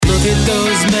Look at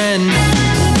those men.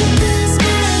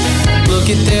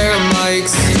 Look at their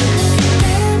mics.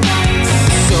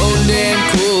 So damn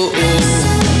cool.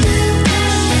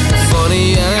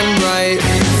 Funny and right.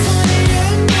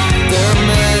 They're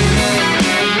men.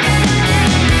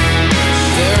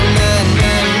 They're men.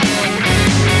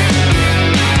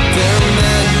 They're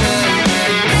men.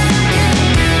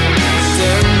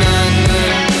 They're men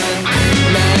with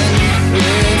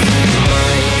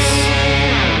mics.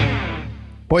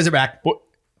 Boys are back.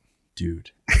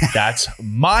 Dude, that's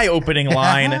my opening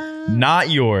line, not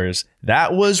yours.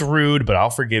 That was rude, but I'll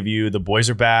forgive you. The boys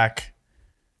are back.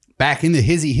 Back in the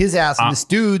his ass and the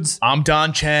studs. I'm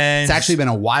Don Chen. It's actually been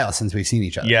a while since we've seen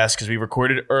each other. Yes, because we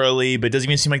recorded early, but it doesn't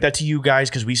even seem like that to you guys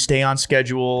because we stay on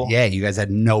schedule. Yeah, you guys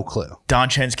had no clue. Don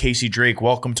Chen's Casey Drake.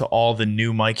 Welcome to all the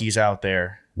new Mikeys out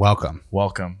there. Welcome.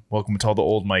 Welcome to all the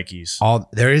old Mikeys.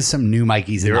 There is some new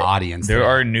Mikeys in the audience. There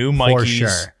are new Mikeys. For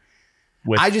sure.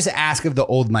 I just ask of the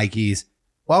old Mikeys,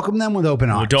 welcome them with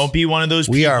open arms. Don't be one of those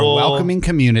people. We are a welcoming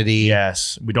community.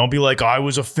 Yes. We don't be like, I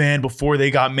was a fan before they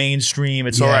got mainstream.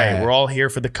 It's all right. We're all here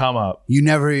for the come up. You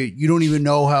don't even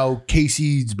know how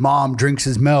Casey's mom drinks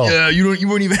his milk. Yeah, you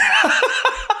won't even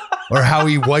or how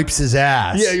he wipes his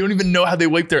ass. Yeah, you don't even know how they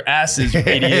wipe their asses, you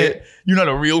idiot. You're not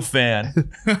a real fan.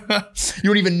 You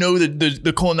don't even know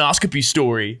the colonoscopy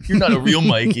story. You're not a real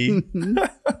Mikey.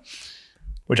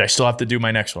 Which I still have to do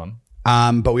my next one.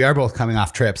 But we are both coming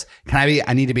off trips.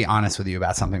 I need to be honest with you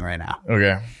about something right now.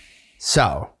 Okay.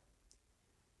 So.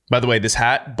 By the way, this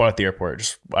hat, bought at the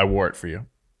airport. I wore it for you.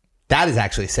 That is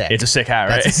actually sick. It's a sick hat,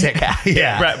 right? That's a sick hat,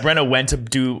 yeah. Brenna went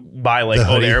to buy like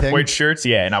the airport shirts.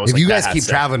 Yeah, and I was if like, you guys keep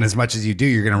traveling as much as you do,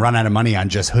 you're going to run out of money on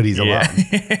just hoodies alone.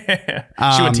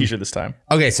 She went t-shirt this time.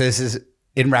 Okay, so this is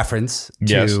in reference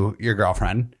to your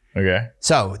girlfriend. Okay.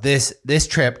 So this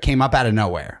trip came up out of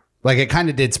nowhere. Like it kind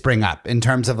of did spring up in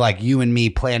terms of like you and me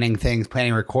planning things,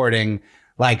 planning recording,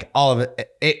 like all of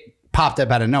it. It popped up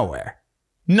out of nowhere.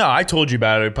 No, I told you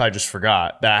about it. I probably just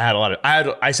forgot that I had a lot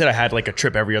of. I said I had like a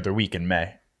trip every other week in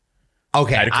May.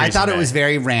 Okay, I thought it was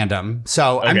very random.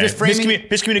 So I'm just framing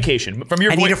miscommunication from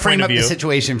your point of view. I need to frame up the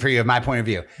situation for you, of my point of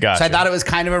view. Gotcha. So I thought it was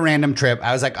kind of a random trip.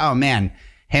 I was like, oh man,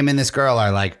 him and this girl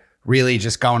are like really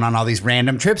just going on all these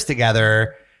random trips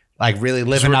together. Like really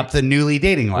living up the newly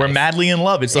dating life. We're madly in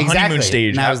love. It's the honeymoon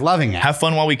stage. And I was loving it. Have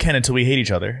fun while we can until we hate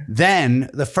each other. Then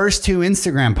the first two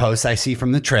Instagram posts I see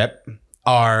from the trip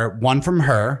are one from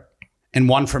her and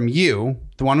one from you.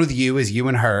 The one with you is you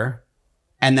and her.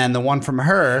 And then the one from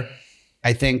her,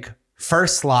 I think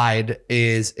first slide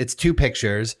it's two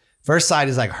pictures. First slide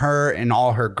is like her and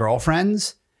all her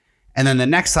girlfriends. And then the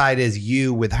next slide is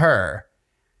you with her.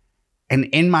 And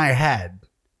in my head,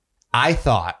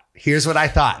 here's what I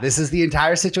thought. This is the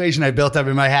entire situation I built up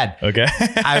in my head. Okay.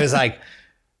 I was like,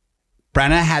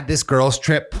 Brenna had this girl's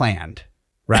trip planned,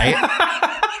 right?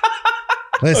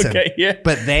 Listen, okay, yeah.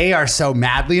 But they are so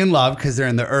madly in love because they're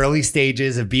in the early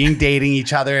stages of dating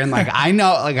each other. And like, I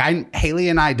know, like Haley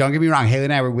and I, don't get me wrong, Haley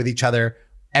and I were with each other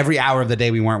every hour of the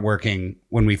day we weren't working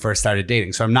when we first started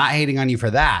dating. So I'm not hating on you for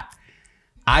that.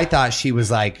 I thought she was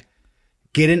like,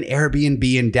 get an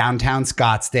Airbnb in downtown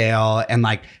Scottsdale and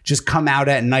like just come out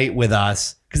at night with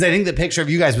us. Because I think the picture of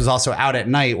you guys was also out at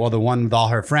night while the one with all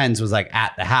her friends was like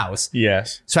at the house.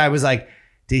 Yes. So I was like,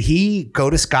 did he go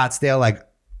to Scottsdale like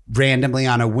randomly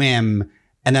on a whim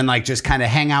and then like just kind of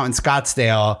hang out in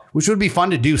Scottsdale, which would be fun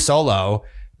to do solo,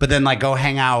 but then like go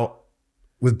hang out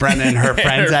with Brenna and her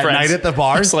friends at night at the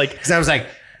bars? Because I was like,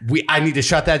 I need to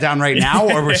shut that down right now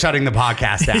or we're shutting the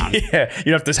podcast down. Yeah,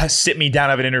 you have to sit me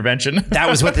down, have an intervention. That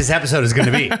was what this episode is going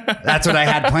to be. That's what I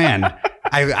had planned.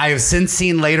 I have since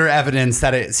seen later evidence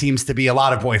that it seems to be a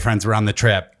lot of boyfriends were on the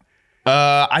trip.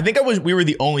 I think we were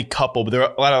the only couple, but there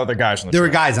were a lot of other guys on the trip. There were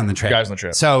guys on the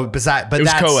trip. So it was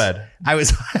co-ed.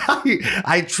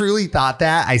 I truly thought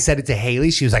that. I said it to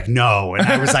Haley. She was like, no. And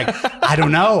I was like, I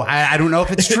don't know. I don't know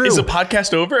if it's true. Is the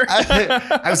podcast over?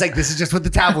 I was like, this is just what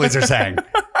the tabloids are saying.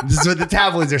 This is what the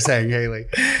tabloids are saying, Haley.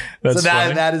 That's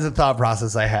funny. That is a thought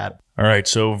process I had. All right.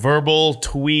 So verbal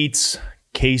tweets.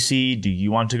 Casey, do you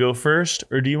want to go first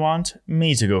or do you want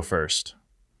me to go first?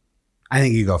 I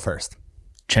think you go first.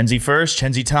 Chenzi first,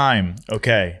 Chenzi time.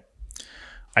 Okay.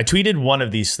 I tweeted one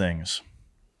of these things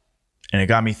and it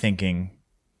got me thinking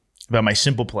about my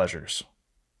simple pleasures.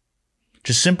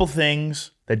 Just simple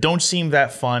things that don't seem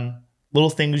that fun, little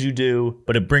things you do,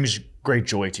 but it brings great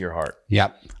joy to your heart.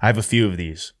 Yep. I have a few of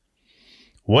these.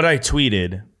 What I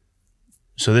tweeted,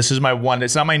 so this is my one,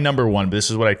 it's not my number one, but this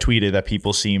is what I tweeted that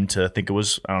people seem to think it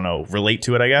was, I don't know, relate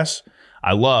to it, I guess.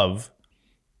 I love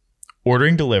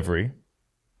ordering delivery.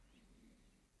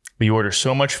 But you order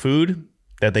so much food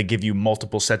that they give you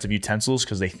multiple sets of utensils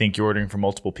because they think you're ordering for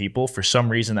multiple people. For some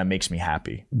reason, that makes me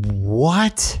happy.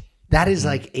 What? That is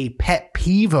like a pet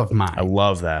peeve of mine. I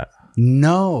love that.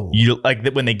 No. You like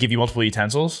that when they give you multiple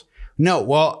utensils? No.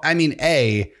 Well, I mean,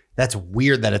 that's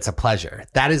weird that it's a pleasure.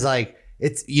 That is like,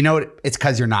 it's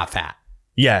because you're not fat.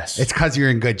 Yes. It's because you're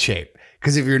in good shape.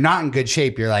 Because if you're not in good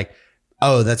shape, you're like,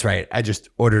 oh, that's right. I just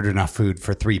ordered enough food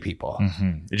for 3 people.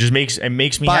 Mm-hmm. It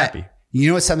makes me But happy. you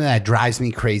know what's something that drives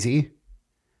me crazy?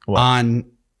 What? On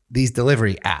these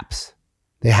delivery apps,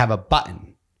 they have a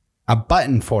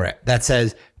button for it that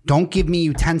says, don't give me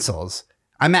utensils.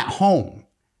 I'm at home.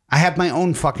 I have my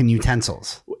own fucking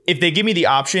utensils. If they give me the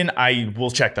option, I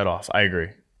will check that off. I agree.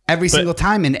 Every single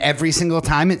time, and every single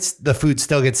time the food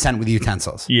still gets sent with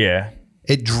utensils. Yeah.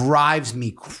 It drives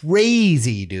me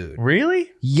crazy, dude. Really?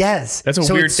 Yes. That's a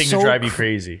So weird it's thing so to drive you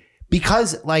crazy.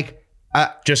 Because like,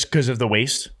 Just because of the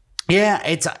waste? yeah,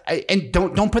 and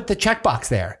don't put the checkbox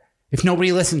there if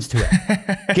nobody listens to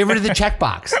it. Give rid of the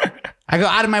checkbox. I go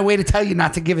out of my way to tell you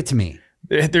not to give it to me.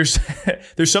 There's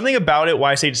something about it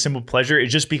why I say it's simple pleasure.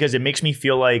 It's just because it makes me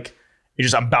feel like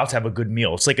I'm about to have a good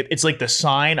meal. It's like the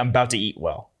sign I'm about to eat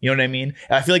well. You know what I mean?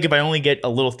 And I feel like if I only get a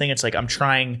little thing, it's like I'm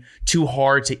trying too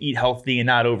hard to eat healthy and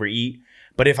not overeat.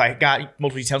 But if I got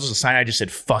multiple utensils, a sign I just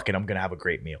said, fuck it, I'm gonna have a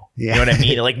great meal. Yeah. You know what I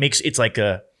mean? It like it's like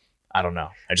I don't know.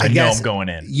 I know I'm going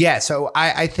in. Yeah. So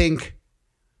I think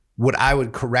what I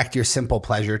would correct your simple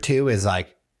pleasure to is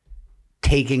like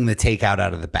taking the takeout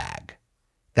out of the bag.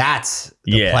 That's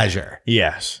the pleasure.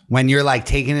 Yes. When you're like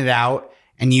taking it out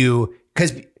and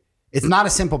because it's not a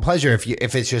simple pleasure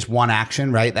if it's just one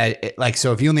action, right?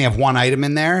 So if you only have one item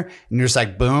in there and you're just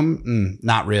like, boom,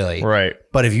 not really. Right.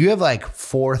 But if you have like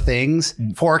 4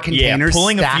 containers,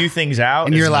 pulling stacked, a few things out,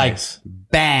 and you're nice. like,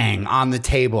 bang on the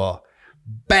table.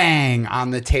 Bang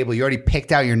on the table. You already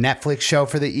picked out your Netflix show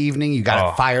for the evening. You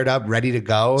got it fired up, ready to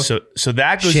go. So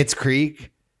that goes. Schitt's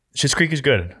Creek. Schitt's Creek is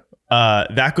good.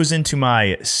 That goes into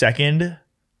my second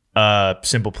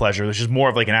simple pleasure, which is more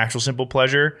of like an actual simple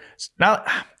pleasure. It's not.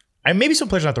 Maybe simple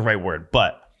pleasure is not the right word,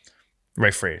 but the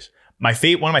right phrase. One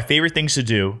of my favorite things to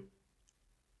do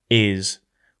is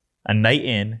a night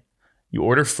in. You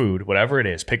order food, whatever it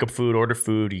is, pick up food, order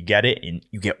food, you get it, and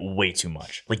you get way too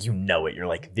much. Like, you know it. You're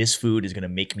like, this food is going to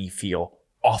make me feel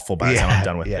awful by the time I'm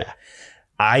done with it.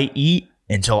 I eat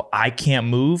until I can't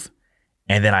move,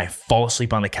 and then I fall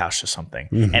asleep on the couch to something.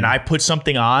 Mm-hmm. And I put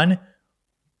something on,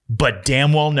 but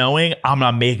damn well knowing I'm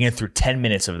not making it through 10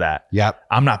 minutes of that. Yep.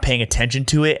 I'm not paying attention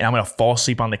to it, and I'm going to fall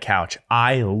asleep on the couch.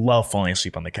 I love falling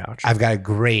asleep on the couch. I've got a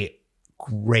great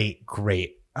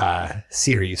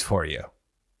series for you.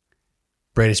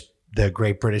 The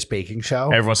Great British Baking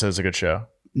Show. Everyone says it's a good show.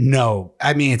 No,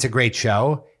 I mean, it's a great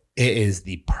show. It is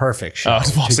the perfect show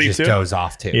to fall asleep just to? doze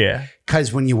off to. Yeah.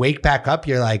 Because when you wake back up,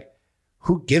 you're like,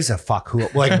 who gives a fuck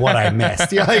what I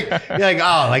missed? You're like,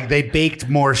 oh, like they baked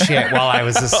more shit while I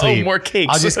was asleep. More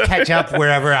cakes. I'll just catch up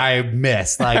wherever I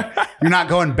missed. Like, you're not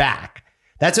going back.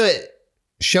 That's what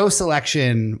show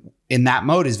selection in that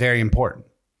mode is very important.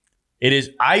 It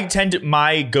is.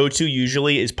 My go-to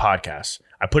usually is podcasts.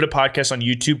 I put a podcast on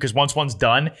YouTube because once one's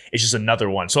done, it's just another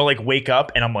one. So I like wake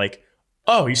up and I'm like,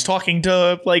 oh, he's talking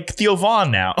to like Theo Vaughn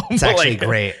now. It's actually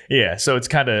great. Yeah. So it's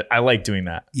I like doing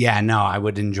that. Yeah, no, I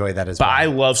would enjoy that as well. But I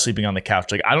love sleeping on the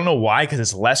couch. Like, I don't know why, because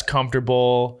it's less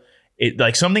comfortable. It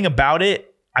like something about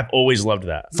it. I've always loved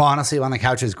that. Falling asleep on the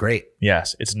couch is great.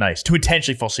 Yes, it's nice to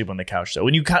intentionally fall asleep on the couch. So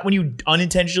when you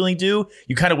unintentionally do,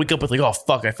 you kind of wake up with like, oh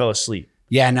fuck, I fell asleep.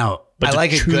 Yeah, no, But I to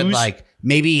like a good choose- like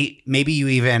maybe you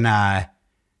even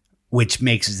which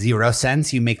makes zero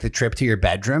sense. You make the trip to your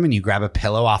bedroom and you grab a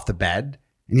pillow off the bed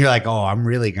and you're like, oh, I'm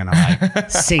really gonna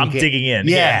like sink. I'm digging in.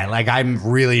 Yeah, like I'm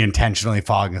really intentionally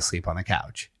falling asleep on the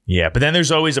couch. Yeah, but then there's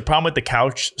always a problem with the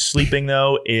couch sleeping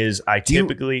though. Is I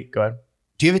typically go ahead.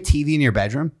 Do you have a TV in your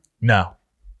bedroom? No,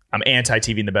 I'm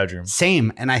anti-TV in the bedroom.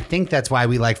 Same, and I think that's why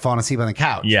we like falling asleep on the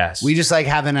couch. Yes. We just like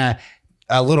having a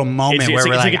little moment It's where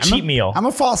we're like a cheat meal. I'm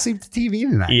gonna fall asleep to TV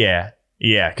tonight.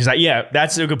 Yeah, because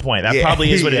that's a good point. That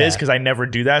probably is what it is because I never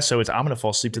do that. So I'm gonna fall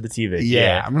asleep to the TV.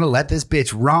 Yeah, I'm gonna let this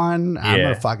bitch run. I'm Yeah.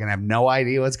 gonna fucking have no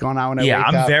idea what's going on when I wake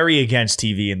I'm up. very against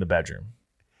TV in the bedroom.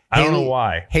 I don't know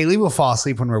why. Haley will fall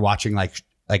asleep when we're watching like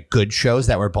good shows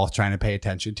that we're both trying to pay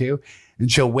attention to,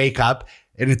 and she'll wake up.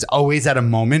 And it's always at a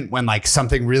moment when like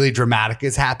something really dramatic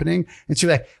is happening. And she'll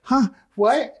be like, huh,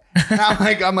 what? And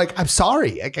I'm like, I'm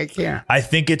sorry. Like, I can't. I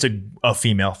think it's a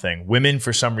female thing. Women,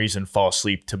 for some reason, fall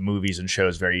asleep to movies and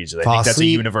shows very easily. I Fall think that's a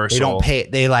asleep. universal.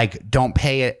 They don't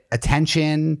pay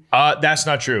attention. That's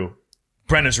not true.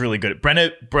 Brenna's really good.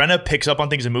 Brenna picks up on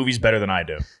things in movies better than I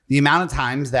do. The amount of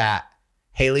times that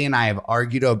Haley and I have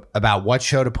argued about what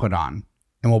show to put on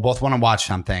and we'll both want to watch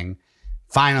something.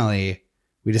 Finally,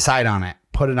 we decide on it,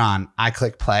 put it on. I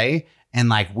click play, and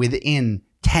like within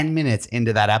 10 minutes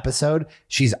into that episode,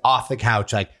 she's off the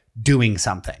couch, like doing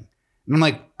something. And I'm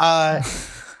like,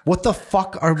 what the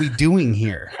fuck are we doing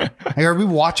here? Like, are we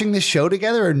watching this show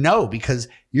together or no? Because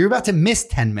you're about to miss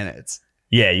 10 minutes.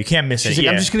 Yeah, you can't miss She's it. like,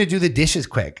 Yeah. I'm just going to do the dishes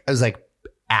quick. I was like,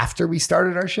 after we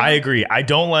started our show? I agree. I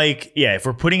don't like, if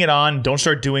we're putting it on, don't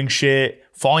start doing shit.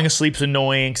 Falling asleep's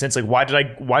annoying. Cause it's like, why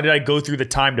did I go through the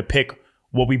time to pick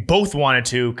what we both wanted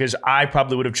to? Because I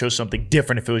probably would have chose something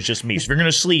different if it was just me. So if you're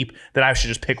gonna sleep, then I should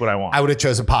just pick what I want. I would have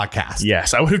chose a podcast.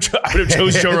 Yes, I would have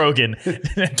chose Joe Rogan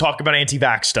and talk about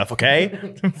anti-vax stuff.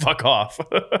 Okay, fuck off.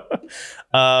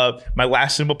 My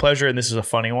last simple pleasure, and this is a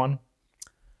funny one.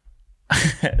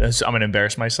 I'm gonna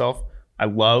embarrass myself. I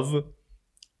love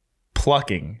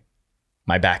plucking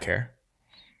my back hair.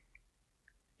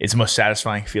 It's the most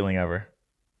satisfying feeling ever.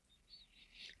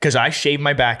 Because I shave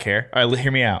my back hair. All right,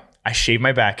 hear me out. I shave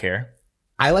my back hair.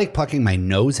 I like plucking my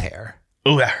nose hair.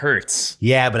 Oh, that hurts.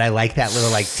 Yeah, but I like that little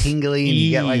like tingly and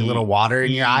you get like little water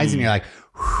in your eyes and you're like,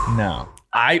 No.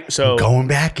 going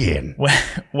back in.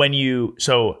 When you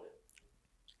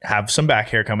have some back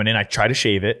hair coming in, I try to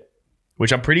shave it,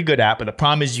 which I'm pretty good at. But the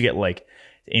problem is you get like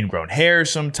ingrown hair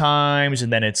sometimes.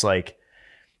 And then it's like,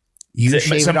 You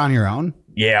shave it on your own?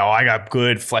 yeah, I got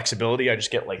good flexibility. I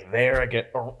just get like there. I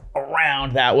get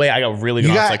around that way. I got really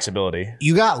good flexibility.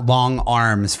 You got long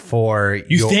arms for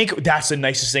You think that's the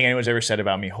nicest thing anyone's ever said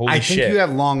about me? Holy I shit. think you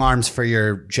have long arms for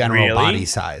your general Really? body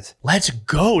size. Let's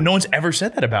go. No one's ever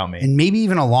said that about me. And maybe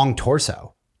even a long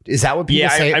torso. Is that what people Yeah,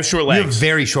 say? I have short You have legs.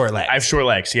 very short legs. I have short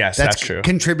legs. Yes, that's true.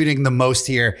 Contributing the most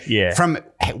here. Yeah. From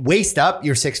waist up,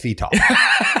 you're 6 feet tall.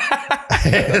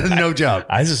 No joke.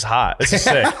 This is hot. This is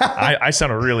sick. I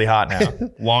sound really hot now.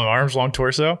 Long arms, long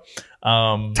torso.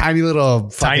 Tiny little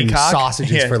Tiny fucking cock.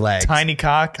 sausages Yeah, for legs. Tiny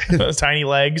cock, tiny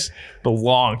legs, but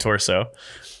long torso.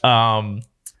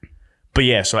 But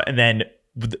yeah, so and then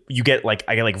you get like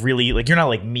I get like really like you're not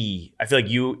like me. I feel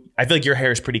like your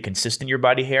hair is pretty consistent, your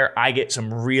body hair. I get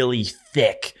some really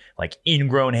thick, like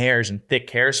ingrown hairs and thick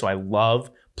hair, so I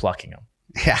love plucking them.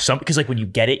 Yeah. Because like when you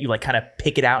get it, you like kind of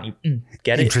pick it out and you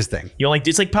get it. Interesting. You know, like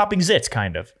it's like popping zits,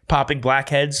 kind of popping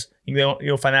blackheads.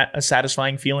 You'll find that a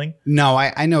satisfying feeling. No,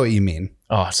 I know what you mean.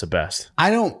 Oh, it's the best.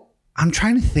 I'm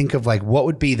trying to think of like what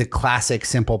would be the classic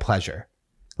simple pleasure.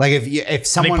 Like if I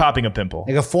someone think popping a pimple.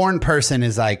 like a foreign person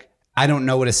is like, I don't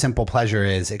know what a simple pleasure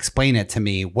is. Explain it to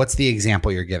me. What's the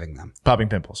example you're giving them? Popping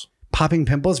pimples. Popping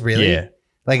pimples? Really? Yeah.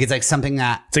 Like it's like something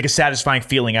that, It's like a satisfying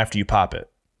feeling after you pop it.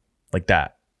 Like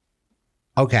that.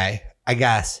 okay, I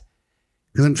guess.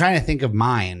 Because I'm trying to think of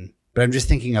mine, but I'm just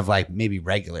thinking of like maybe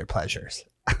regular pleasures.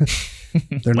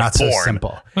 They're not so porn.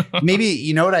 simple. Maybe,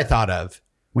 you know what I thought of?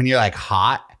 When you're like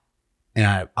hot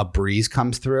and a breeze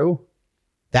comes through,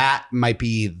 that might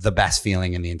be the best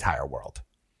feeling in the entire world.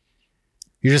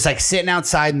 You're just like sitting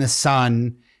outside in the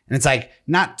sun and it's like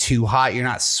not too hot. You're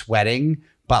not sweating,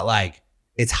 but like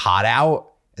it's hot out.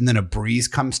 And then a breeze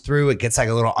comes through. It gets like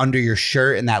a little under your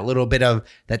shirt and that little bit of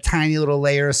that tiny little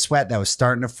layer of sweat that was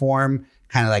starting to form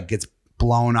kind of like gets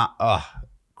blown up. Oh,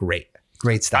 great.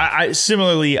 Great stuff. I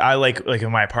similarly, I like if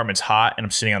my apartment's hot and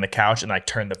I'm sitting on the couch and I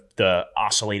turn the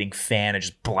oscillating fan and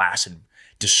just blasts and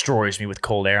destroys me with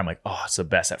cold air. I'm like, oh, it's the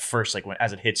best. At first, like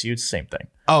as it hits you, it's the same thing.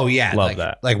 Oh yeah. Love like,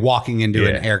 that. Like walking into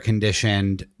an Yeah. air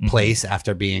conditioned place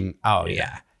after being,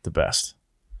 yeah. The best.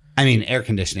 I mean, air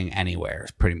conditioning anywhere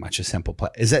is pretty much a simple play.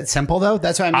 Is that simple though?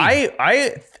 That's what I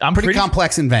mean. I'm pretty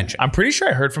complex invention. I'm pretty sure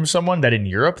I heard from someone that in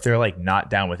Europe they're like not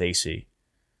down with AC.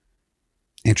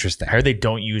 Interesting. I heard they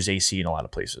don't use AC in a lot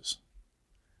of places.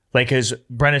 Like, cause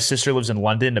Brenna's sister lives in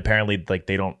London. Apparently, like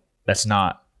they don't. That's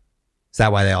not. Is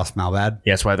that why they all smell bad?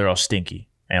 Yeah, that's why they're all stinky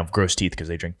and have gross teeth because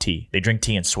they drink tea. They drink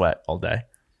tea and sweat all day.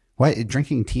 Why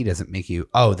drinking tea doesn't make you?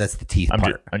 Oh, that's the teeth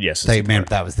part. Yes. They meant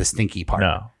that was the stinky part.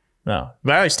 No.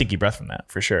 But I always stinky breath from that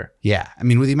for sure. Yeah, I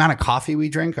mean, with the amount of coffee we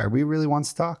drink, are we really once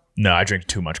to talk? No, I drink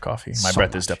too much coffee. My So breath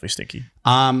is much. definitely stinky.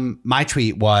 My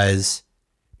tweet was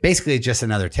basically just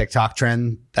another TikTok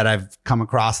trend that I've come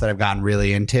across that I've gotten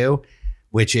really into,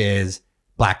 which is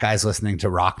black guys listening to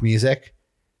rock music,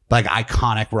 like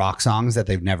iconic rock songs that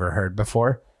they've never heard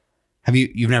before.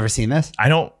 You've never seen this? I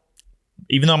don't,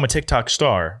 even though I'm a TikTok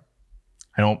star,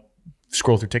 I don't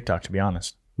scroll through TikTok, to be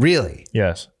honest. Really?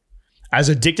 Yes. As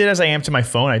addicted as I am to my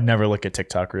phone, I'd never look at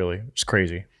TikTok really. It's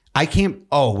crazy. I can't.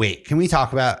 Oh, wait. Can we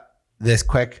talk about this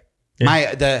quick?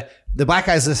 Yeah. The black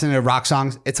guys listening to rock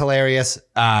songs, it's hilarious.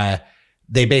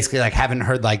 They basically like haven't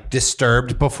heard like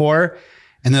Disturbed before.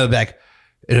 And they'll be like,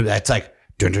 it's like,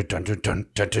 dun, dun, dun, dun, dun,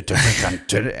 dun, dun, dun, dun,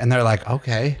 dun, and they're like,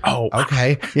 okay. Oh.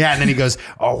 Okay. Yeah. And then he goes,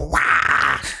 oh,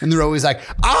 wow. And they're always like,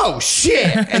 oh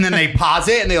shit. And then they pause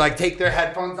it and they like take their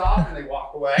headphones off and they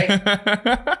walk away.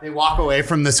 They walk away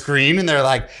from the screen and they're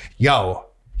like, yo,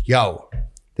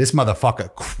 this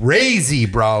motherfucker crazy,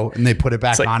 bro. And they put it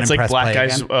back on and it's like press black play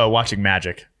guys again. watching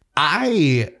Magic.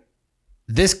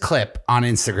 This clip on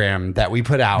Instagram that we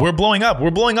put out, We're blowing up.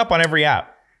 We're blowing up on every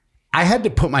app. I had to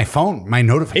put my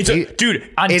notification.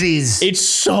 It's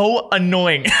so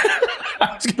annoying.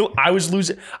 I was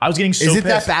getting so Is it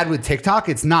pissed. that bad with TikTok?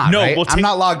 It's not, right? well, I'm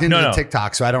not logged into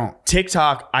TikTok, so I don't.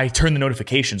 TikTok, I turn the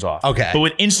notifications off. Okay. But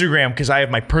with Instagram, because I have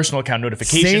my personal account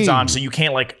notifications Same. on, so you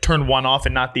can't like turn one off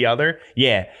and not the other.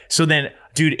 Yeah. So then,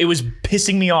 dude, it was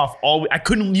pissing me off. I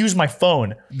couldn't use my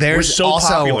phone. It was so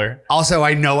popular. Also,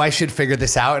 I know I should figure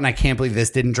this out, and I can't believe this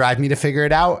didn't drive me to figure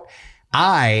it out.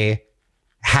 I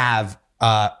have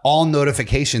all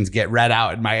notifications get read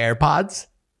out in my AirPods.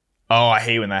 Oh, I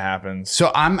hate when that happens.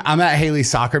 So I'm at Haley's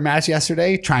soccer match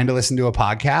yesterday, trying to listen to a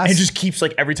podcast. It just keeps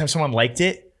like every time someone liked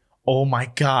it. Oh my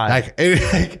god! Like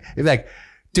it'd be like,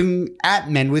 "Dung at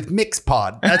Men with Mix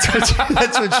Pod." That's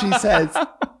what she says.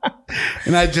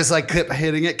 And I just like kept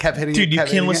hitting it. Dude, you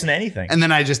can't listen to anything. And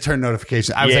then I just turned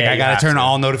notifications. I was like, I gotta turn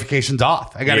all notifications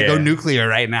off. I gotta go nuclear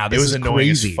right now. This is annoying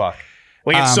crazy. as fuck.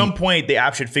 Like at some point, the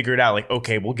app should figure it out. Like,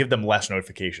 okay, we'll give them less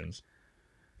notifications.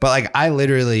 But like, I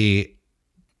literally.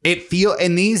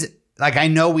 I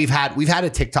know we've had a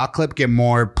TikTok clip get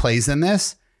more plays than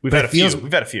this. We've had a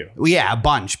few. Yeah, a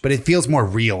bunch, but it feels more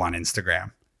real on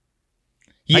Instagram.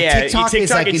 Like Yeah, TikTok is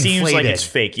like it seems inflated. like it's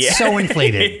fake. Yeah, So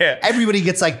inflated. Yeah. Everybody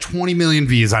gets like 20 million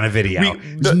views on a video.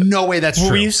 There's no way that's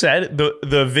true. We said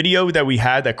the video that we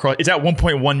had that crossed, it's at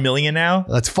 1.1 million now.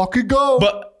 Let's fucking go.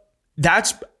 But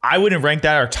I wouldn't rank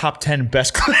that our top 10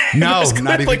 best clip. No, best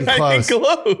not clip, even like,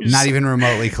 close. Not even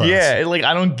remotely close. Yeah, like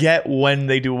I don't get when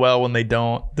they do well, when they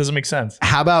don't. Doesn't make sense.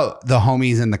 How about the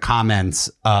homies in the comments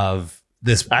of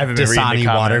this I haven't been reading the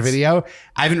Dasani water comments. video?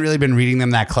 I haven't really been reading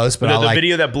them that close, but The I'll like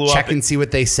video that blew check up- and see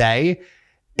what they say.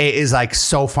 It is like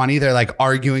so funny. They're like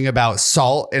arguing about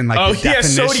salt and like the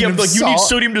definition sodium. of Like you need salt.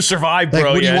 sodium to survive, bro. Like,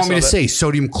 what do you Yeah, want me I to saw that. say?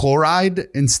 Sodium chloride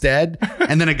instead?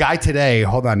 And then a guy today,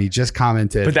 hold on, he just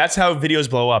commented. But that's how videos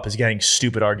blow up, is getting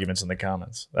stupid arguments in the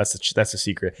comments. That's the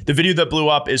secret. The video that blew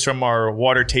up is from our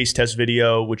water taste test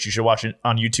video, which you should watch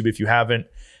on YouTube if you haven't.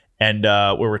 And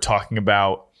where we're talking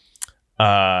about,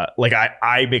 like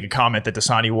I make a comment that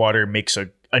Dasani water makes a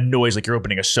noise like you're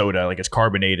opening a soda, like it's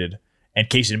carbonated. And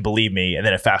Casey didn't believe me. And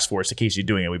then it fast forwards to Casey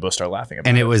doing it. We both start laughing about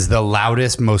and it. it was the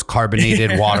loudest, most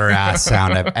carbonated water ass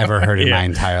sound I've ever heard in my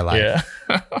entire life.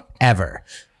 Yeah. Ever.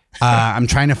 I'm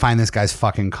trying to find this guy's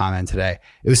fucking comment today.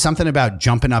 It was something about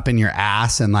jumping up in your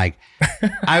ass. And like,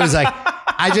 I was like,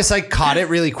 I just like caught it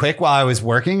really quick while I was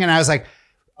working. And I was like,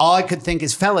 all I could think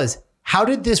is, fellas, how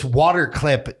did this water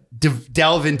clip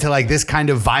delve into like this kind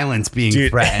of violence being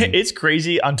threatened? It's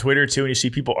crazy on Twitter too. When you see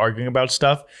people arguing about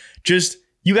stuff,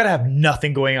 you got to have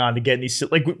nothing going on to get in these.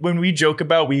 Like when we joke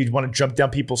about, we want to jump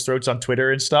down people's throats on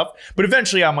Twitter and stuff. But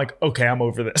eventually I'm like, okay, I'm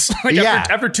over this. Like Yeah.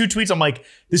 after 2 tweets, I'm like,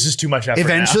 this is too much effort.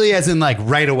 Eventually, as in like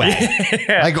right away.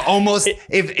 Yeah. Like almost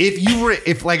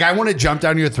if like I want to jump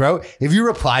down your throat, if you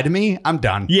reply to me, I'm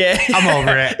done. Yeah. I'm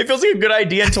over it. It feels like a good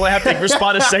idea until I have to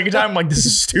respond a second time. I'm like, this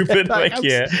is stupid. Like,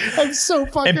 yeah. I'm so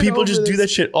fucking And people over just do this. that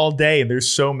shit all day and they're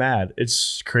so mad.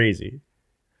 It's crazy.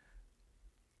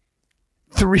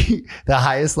 The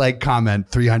highest like comment,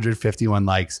 351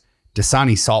 likes.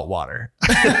 Dasani salt water.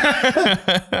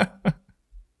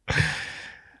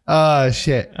 Oh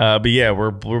shit. But yeah,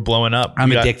 we're blowing up. I'm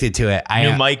We got addicted to it. New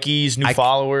Mikeys, new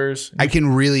followers. I can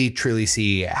really truly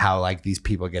see how like these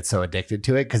people get so addicted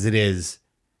to it because it is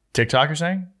TikTok, you're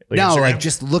saying? no, Instagram? like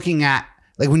just looking at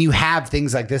like when you have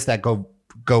things like this that go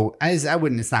I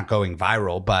wouldn't, it's not going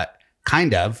viral, but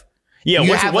kind of. Yeah, You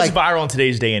what's have, what's like- viral in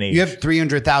today's day and age? You have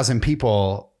 300,000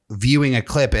 people viewing a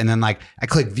clip, and then like I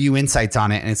click view insights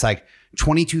on it, and it's like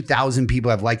 22,000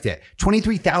 people have liked it.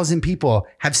 23,000 people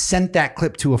have sent that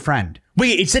clip to a friend.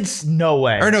 Wait, it said no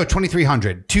way. Or no,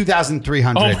 2,300,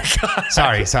 2,300. Oh my God.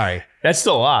 Sorry. That's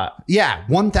still a lot. Yeah,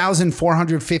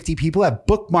 1,450 people have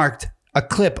bookmarked a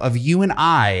clip of you and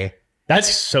I.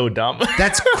 That's so dumb.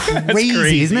 That's crazy.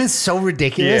 crazy. Isn't it so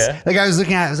ridiculous? Yeah. Like I was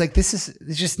looking at it, I was like, it's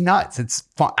just nuts. It's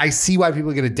fun. I see why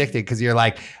people get addicted because you're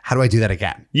like, how do I do that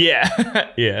again? Yeah.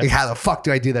 Yeah. Like, how the fuck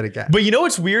do I do that again? But you know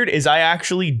what's weird is I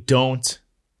actually don't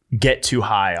get too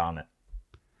high on it.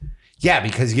 Yeah,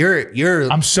 because you're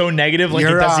I'm so negative. Like it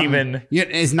doesn't even.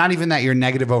 It's not even that you're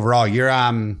negative overall. You're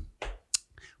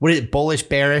what is it? Bullish,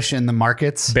 bearish in the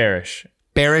markets. Bearish.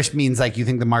 Bearish means like you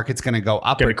think the market's going to go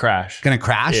up Gonna or crash. Going to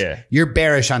crash. Yeah. You're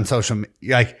bearish on social.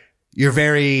 Like you're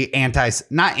very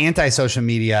not anti social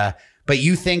media, but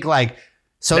you think like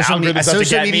Social, algorithm's out to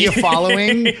social get me. media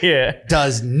following Yeah.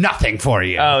 does nothing for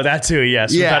you. Oh, that too.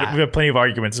 Yes. Yeah. We've had plenty of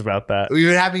arguments about that. We've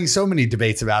been having so many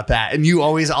debates about that, and you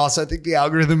always also think the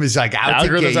algorithm is like out to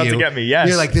algorithm's get out you. to get me, yes.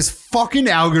 You're like this fucking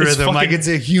algorithm, like it's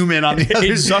a human on the other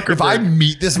It's side. If I Zuckerberg.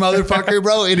 meet this motherfucker,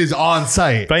 bro, it is on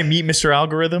site. If I meet Mr.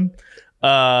 Algorithm,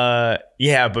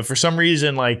 yeah, but for some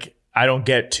reason, like I don't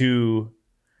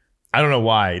know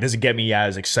why. It doesn't get me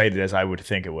as excited as I would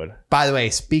think it would. By the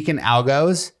way, speaking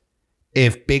algos,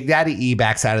 if Big Daddy E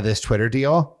backs out of this Twitter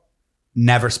deal,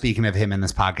 never speaking of him in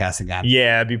this podcast again.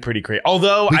 Yeah, it'd be pretty great.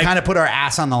 Although We kind of put our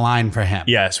ass on the line for him.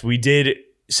 yes, we did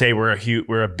say we're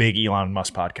a big Elon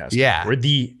Musk podcast. Yeah. We're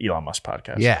the Elon Musk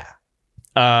podcast. Yeah.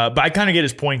 But I kind of get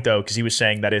his point though, because he was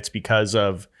saying that it's because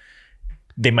of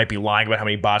they might be lying about how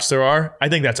many bots there are. I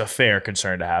think that's a fair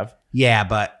concern to have. Yeah,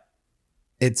 but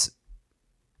it's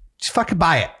just fucking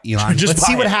buy it, Elon. Just Let's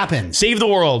see buy what it. happens. Save the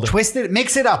world. Twist it,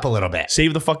 mix it up a little bit.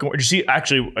 Save the fucking world. You see,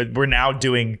 actually, we're now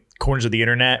doing Corners of the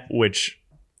Internet, which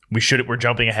we're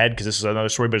jumping ahead because this is another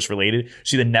story, but it's related.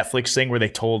 See the Netflix thing where they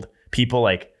told people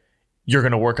like, you're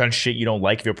going to work on shit you don't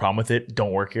like. If you have a problem with it,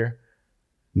 don't work here.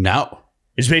 No.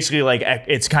 It's basically like,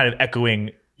 it's kind of echoing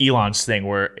Elon's thing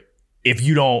where if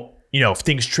you don't, if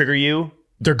things trigger you,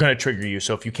 they're going to trigger you.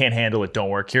 So if you can't handle it, don't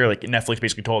work here. Like Netflix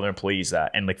basically told their employees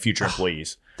that and like future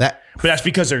employees. But that's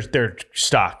because their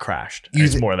stock crashed.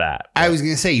 It's more of that. I was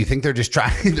gonna say, you think they're just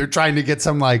trying? They're trying to get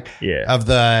some like of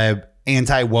the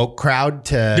anti-woke crowd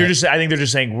to. I think they're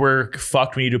just saying we're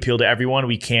fucked. We need to appeal to everyone.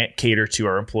 We can't cater to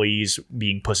our employees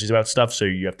being pussies about stuff. So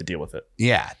you have to deal with it.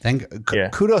 Yeah.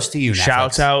 Kudos to you, Netflix.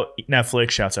 Shouts out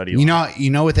Netflix. Shouts out Elon. You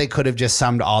know what they could have just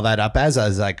summed all that up as? I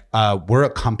was like, we're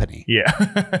a company. Yeah.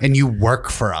 And you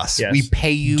work for us. Yes. We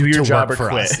pay you Do your to job work or for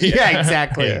quit. us. Yeah,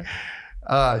 exactly. Yeah.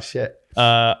 Oh shit.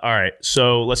 All right.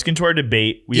 So let's get into our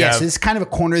debate. Yes, it's kind of a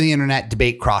corner of the internet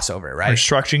debate crossover, We're right?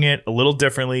 structuring it a little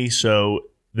differently. So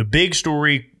the big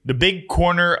story, the big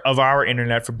corner of our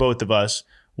internet for both of us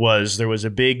was there was a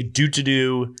big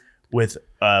do with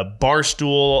a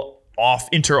Barstool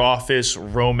inter-office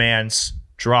romance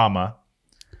drama.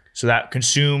 So that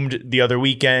consumed the other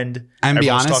weekend. I'm be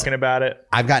Everyone's honest, talking about it.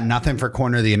 I've got nothing for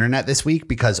corner of the internet this week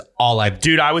because I've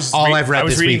read I've read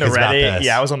this reading week the is about Reddit. this.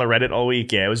 Yeah, I was on the Reddit all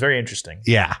week. Yeah, it was very interesting.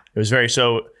 Yeah. It was very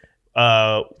so.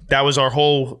 That was our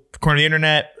whole corner of the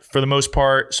internet for the most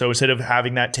part. So instead of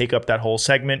having that take up that whole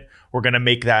segment, we're going to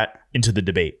make that into the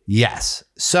debate. Yes.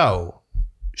 So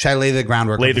should I lay the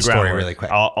groundwork of the story really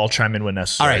quick? I'll chime in when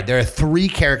necessary. All right. There are three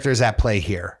characters at play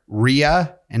here: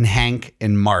 Rhea and Hank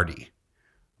and Marty.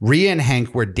 Rhea and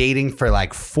Hank were dating for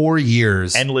like 4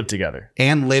 years and live together.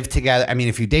 and lived together. I mean,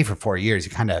 if you date for 4 years, you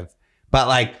kind of, but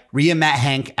like Rhea met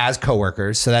Hank as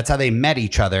coworkers. So that's how they met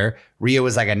each other. Rhea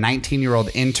was like a 19-year-old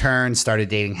intern, started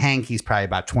dating Hank. He's probably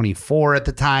about 24 at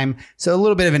the time. So a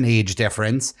little bit of an age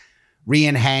difference. Rhea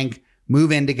and Hank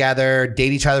move in together,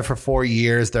 date each other for 4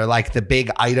 years. They're like the big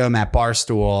item at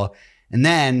Barstool. And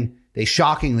then they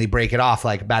shockingly break it off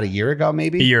like about a year ago,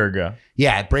 maybe? A year ago.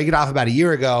 Yeah, break it off about a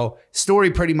year ago.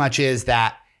 Story pretty much is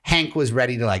that Hank was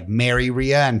ready to like marry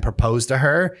Rhea and propose to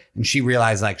her. And she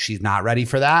realized like she's not ready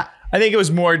for that. I think it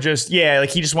was more just,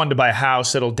 like he just wanted to buy a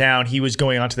house, settle down. He was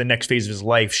going on to the next phase of his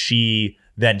life. She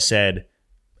then said,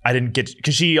 I didn't get,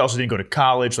 because she also didn't go to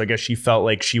college. So I guess she felt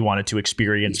like she wanted to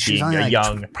experience She was being only a like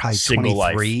young, probably single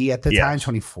 23 life. at the time,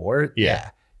 24.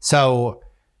 Yeah. So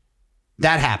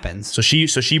that happens. So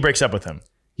she breaks up with him.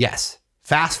 Yes.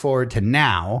 Fast forward to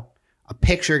now, a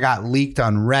picture got leaked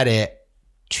on Reddit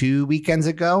 2 weekends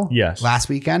ago. Yes. Last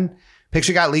weekend.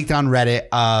 Picture got leaked on Reddit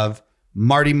of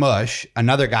Marty Mush,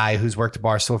 another guy who's worked at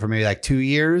Barstool for maybe like 2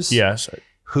 years. Yes.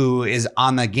 Who is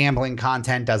on the gambling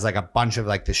content, does like a bunch of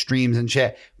like the streams and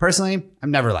shit. Personally, I've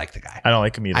never liked the guy. I don't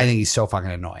like him either. I think he's so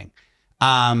fucking annoying.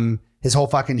 His whole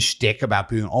fucking shtick about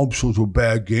being, I'm such a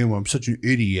bad gamer, I'm such an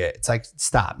idiot. It's like,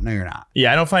 stop. No, you're not.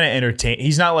 I don't find it entertaining.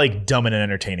 He's not like dumb in an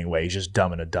entertaining way. He's just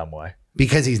dumb in a dumb way.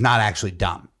 Because he's not actually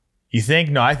dumb. You think?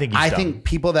 No, I think he's dumb. I think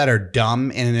people that are dumb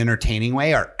in an entertaining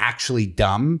way are actually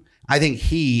dumb. I think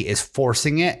he is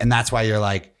forcing it. And that's why you're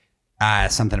like,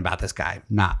 something about this guy.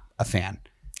 Not a fan.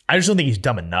 I just don't think he's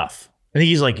dumb enough. I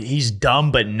think he's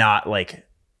dumb, but not like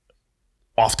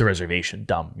off the reservation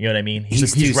dumb. You know what I mean?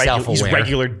 He's too self-aware. He's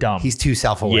regular dumb. He's too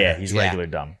self-aware. Yeah, he's regular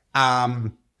dumb.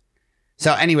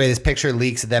 So anyway, this picture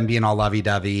leaks of them being all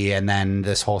lovey-dovey, and then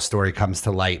this whole story comes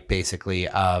to light basically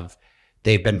of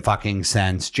they've been fucking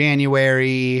since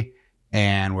January,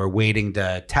 and we're waiting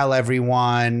to tell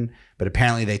everyone. But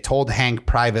apparently they told Hank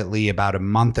privately about a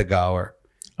month ago, or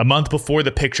a month before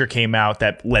the picture came out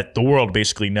that let the world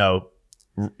basically know.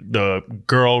 The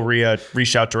girl, Rhea,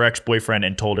 reached out to her ex-boyfriend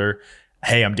and told her,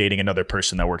 hey, I'm dating another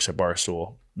person that works at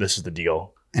Barstool. this is the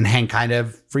deal. And Hank kind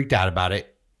of freaked out about it.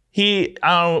 He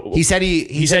said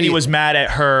he was mad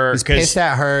at her. He's pissed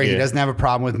at her. He Yeah. doesn't have a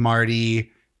problem with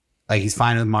Marty. Like, he's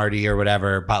fine with Marty or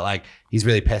whatever, but like, he's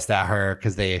really pissed at her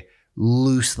because they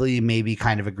loosely maybe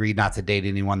kind of agreed not to date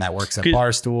anyone that works at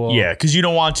Barstool. Yeah, because you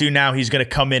don't want to. Now he's going to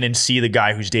come in and see the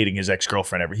guy who's dating his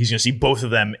ex-girlfriend. He's going to see both of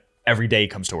them every day he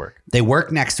comes to work. They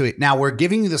work next to it. Now, we're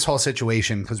giving you this whole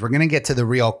situation because we're going to get to the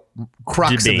real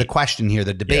crux of the question here,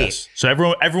 the debate. Yes. So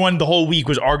everyone the whole week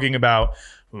was arguing about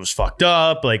it was fucked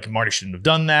up. Like, Marty shouldn't have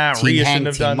done that. Team Rhea Hank, shouldn't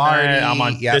have Team done Marty. that. I'm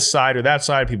on Yep. this side or that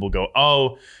side. People go,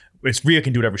 oh, it's Rhea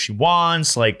can do whatever she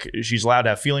wants. Like, she's allowed to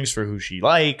have feelings for who she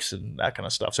likes and that kind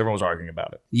of stuff. So everyone was arguing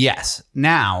about it. Yes.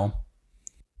 Now,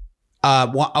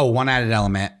 one added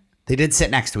element. They did sit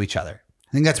next to each other.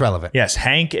 I think that's relevant. Yes,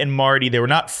 Hank and Marty, they were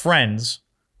not friends,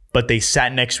 but they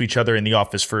sat next to each other in the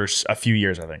office for a few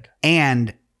years, I think.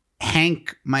 And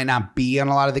Hank might not be on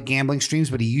a lot of the gambling streams,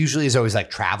 but he usually is always like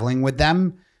traveling with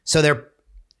them. So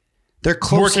they're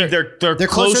closer. They're They're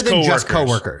close closer than just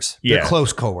coworkers. coworkers. Yeah. They're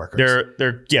close coworkers. They're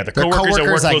the They're coworkers that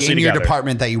work like closely in together. your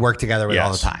department that you work together with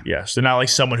all the time. Yes, they're not like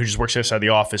someone who just works outside the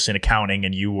office in accounting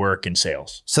and you work in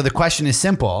sales. So the question is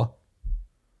simple.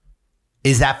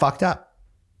 Is that fucked up?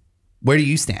 Where do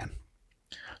you stand?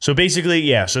 So basically,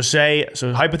 yeah. So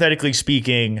hypothetically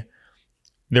speaking,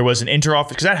 there was an interoffice,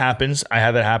 because that happens. I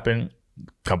had that happen.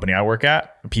 Company I work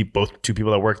at, both two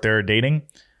people that work there are dating.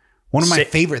 One of my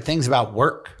favorite things about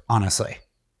work, honestly.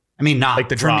 I mean, not Like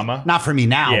the for me- drama? not for me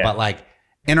now, Yeah. but like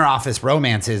interoffice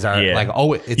romances are like,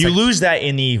 oh, it's you like, lose that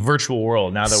in the virtual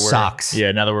world now that Sucks.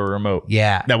 now that we're remote.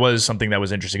 Yeah. That was something that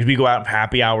was interesting because we go out for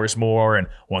happy hours more, and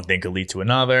one thing could lead to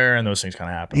another, and those things kind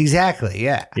of happen. Exactly.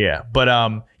 Yeah. Yeah. But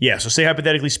so say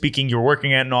hypothetically speaking, you're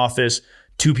working at an office,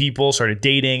 two people started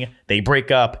dating, they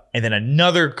break up, and then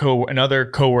another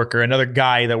coworker, another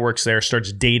guy that works there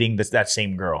starts dating that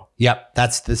same girl. Yep.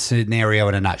 That's the scenario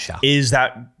in a nutshell.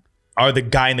 Are the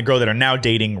guy and the girl that are now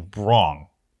dating wrong?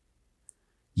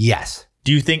 Yes.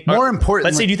 Do you think More importantly-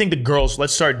 let's say, do you think the girls,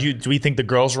 let's start, do we think the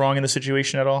girl's wrong in the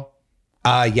situation at all?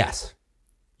 Yes.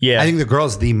 Yeah. I think the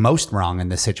girl's the most wrong in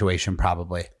this situation,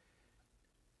 probably.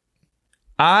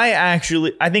 I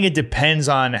think it depends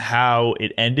on how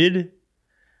it ended.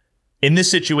 In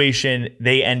this situation,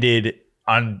 they ended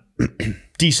on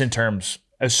decent terms,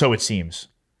 so it seems.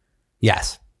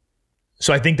 Yes.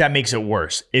 So I think that makes it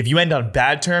worse. If you end on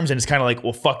bad terms and it's kind of like,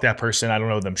 well, fuck that person, I don't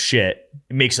know them shit,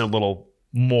 it makes it a little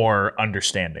more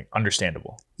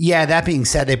understandable. Yeah, that being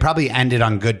said, they probably ended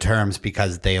on good terms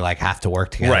because they like have to work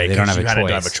together. Right, They don't 'cause have you a kinda choice.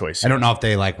 don't have a choice, I don't yes. know if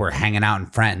they like were hanging out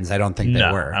and friends. I don't think they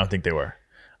were. I don't think they were.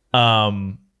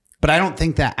 But I don't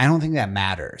think that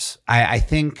matters. I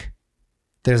think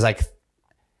there's like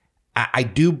I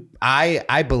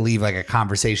believe like a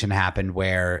conversation happened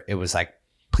where it was like,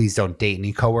 please don't date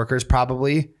any coworkers,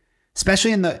 probably.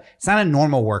 Especially it's not a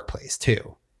normal workplace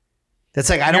too. That's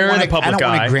like, I don't want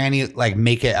to granny like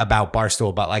make it about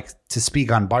Barstool, but like to speak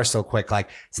on Barstool quick, like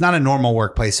it's not a normal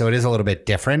workplace. So it is a little bit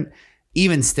different.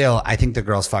 Even still, I think the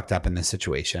girl's fucked up in this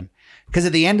situation. Because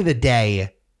at the end of the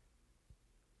day,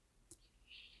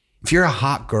 if you're a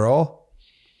hot girl,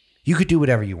 you could do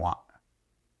whatever you want.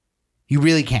 You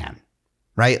really can,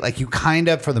 right? Like you kind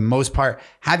of, for the most part,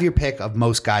 have your pick of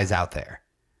most guys out there.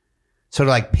 So to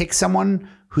like pick someone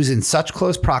who's in such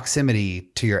close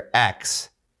proximity to your ex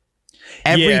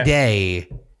every day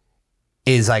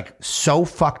is like so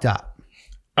fucked up.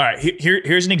 All right,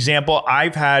 here's an example.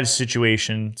 I've had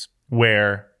situations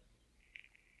where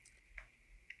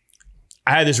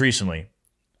I had this recently.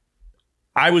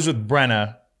 I was with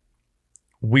Brenna.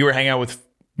 We were hanging out with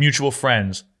mutual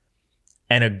friends,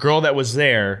 and a girl that was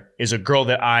there is a girl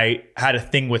that I had a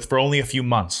thing with for only a few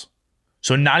months.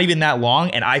 So not even that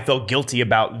long, and I felt guilty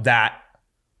about that,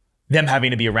 them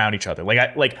having to be around each other.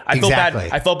 I felt bad.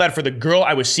 I felt bad for the girl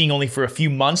I was seeing only for a few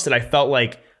months that I felt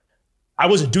like I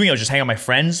wasn't doing it. I was just hanging out with my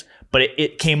friends, but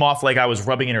it came off like I was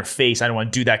rubbing in her face. I didn't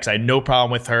want to do that because I had no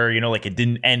problem with her. Like it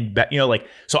didn't end,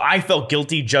 so I felt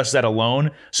guilty just that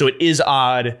alone. So it is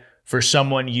odd for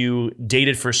someone you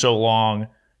dated for so long,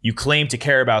 you claim to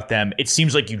care about them. It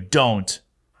seems like you don't,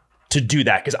 to do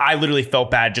that, because I literally felt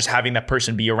bad just having that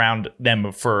person be around them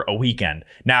for a weekend.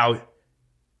 Now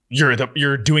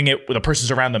you're doing it with the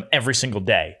person's around them every single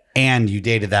day. And you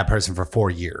dated that person for 4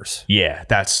 years. Yeah,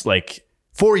 that's like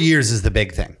 4 years is the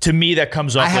big thing. To me, that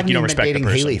comes off like you don't respect the person. I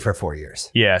haven't been dating Haley for 4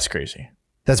 years. Yeah, that's crazy.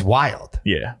 That's wild.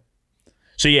 Yeah.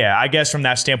 So yeah, I guess from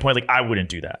that standpoint, like I wouldn't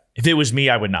do that. If it was me,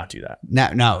 I would not do that.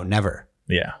 No, never.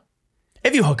 Yeah.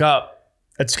 If you hook up,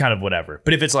 that's kind of whatever.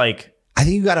 But if it's like, I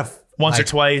think you gotta once or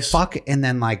twice, fuck, and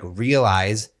then like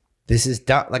realize this is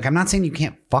dumb. Like I'm not saying you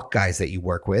can't fuck guys that you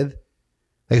work with.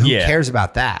 Like, who Yeah. cares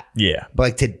about that? Yeah. But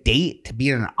like to date, to be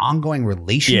in an ongoing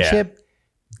relationship,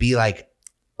 be like,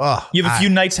 oh, You have a few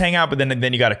nights hang out, but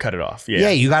then you got to cut it off. yeah,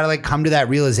 you got to like come to that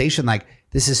realization. Like,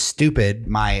 this is stupid.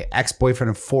 My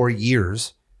ex-boyfriend of 4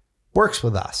 years works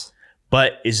with us.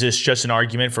 But is this just an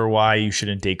argument for why you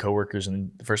shouldn't date coworkers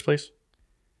in the first place?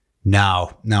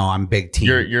 No, I'm big team.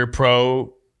 You're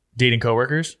pro dating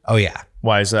coworkers? Oh yeah.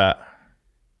 Why is that?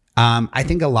 I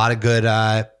think a lot of good,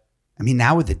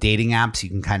 now with the dating apps, you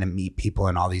can kind of meet people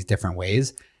in all these different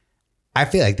ways. I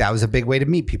feel like that was a big way to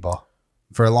meet people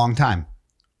for a long time.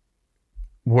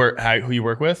 Who you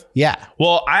work with? Yeah.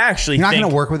 Well, I actually You're not think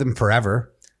going to work with them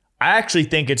forever. I actually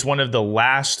think it's one of the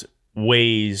last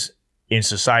ways in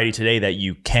society today that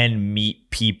you can meet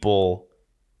people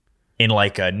in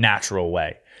like a natural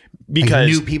way. Because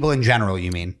Like new people in general,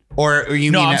 you mean? Or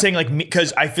you no, mean I'm saying like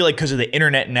because I feel like because of the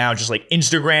internet now, just like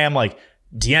Instagram, like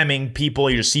DMing people,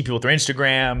 you just see people through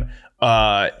Instagram,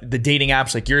 the dating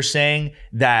apps, like you're saying,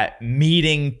 that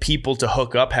meeting people to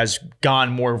hook up has gone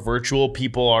more virtual.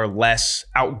 People are less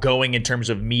outgoing in terms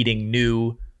of meeting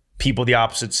new people, the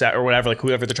opposite set or whatever, like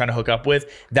whoever they're trying to hook up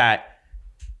with. That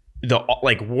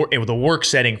the work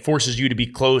setting forces you to be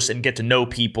close and get to know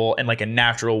people in like a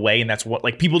natural way, and that's what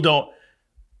like people don't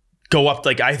go up,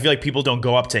 like I feel like people don't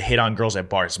go up to hit on girls at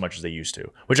bars as much as they used to,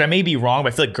 which I may be wrong,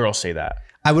 but I feel like girls say that.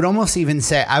 I would almost even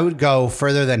say, I would go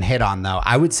further than hit on though.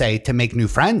 I would say to make new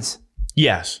friends.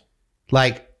 Yes.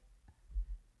 Like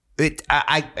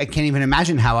I can't even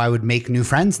imagine how I would make new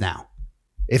friends now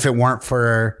if it weren't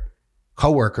for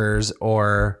coworkers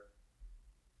or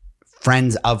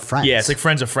friends of friends. Yeah, it's like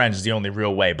friends of friends is the only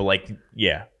real way, but like,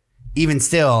 yeah. Even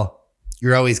still,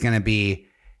 you're always going to be,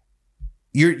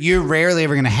 you're rarely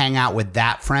ever going to hang out with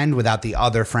that friend without the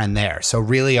other friend there. So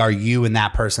really, are you and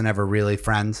that person ever really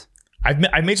friends? I've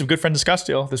made some good friends in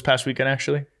Scottsdale this past weekend,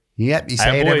 actually. Yep, you I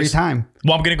have say it every boys. time.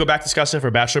 Well, I'm going to go back to Scottsdale for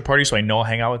a bachelor party, so I know I'll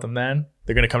hang out with them then.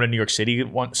 They're going to come to New York City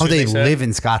once. Oh, they live in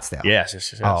Scottsdale.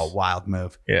 Yes. Oh, wild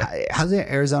move. Yeah. How's it?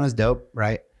 Arizona's dope,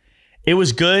 right? It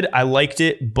was good. I liked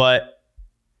it, but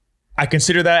I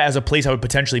consider that as a place I would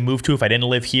potentially move to if I didn't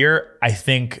live here. I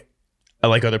think I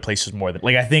like other places more than,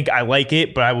 like, I think I like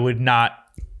it, but I would not,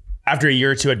 after a year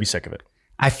or two, I'd be sick of it.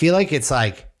 I feel like it's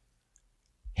like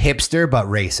hipster, but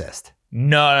racist.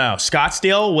 No.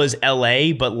 Scottsdale was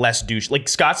LA, but less douche. Like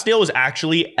Scottsdale was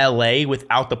actually LA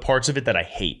without the parts of it that I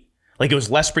hate. Like it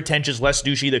was less pretentious, less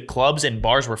douchey. The clubs and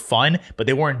bars were fun, but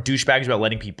they weren't douchebags about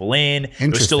letting people in. It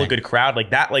was still a good crowd.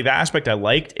 Like that aspect I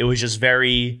liked. It was just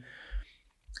very,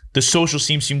 the social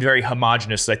scene seemed very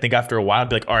homogenous. I think after a while I'd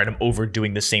be like, all right, I'm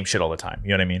overdoing the same shit all the time. You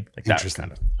know what I mean? Like that Interesting.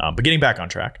 kind of. But getting back on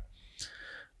track.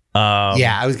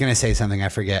 Yeah, I was going to say something. I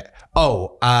forget.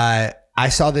 Oh, I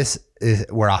saw this.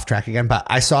 We're off track again, but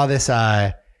I saw this.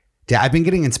 I've been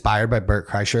getting inspired by Bert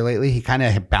Kreischer lately. He kind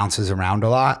of bounces around a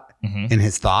lot in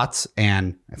his thoughts,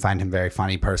 and I find him very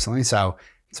funny personally. So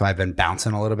I've been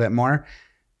bouncing a little bit more.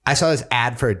 I saw this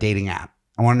ad for a dating app.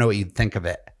 I want to know what you think of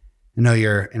it. I know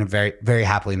you're in a very, very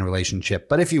happily in a relationship,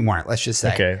 but if you weren't, let's just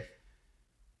say Okay.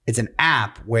 it's an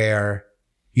app where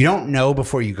you don't know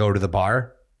before you go to the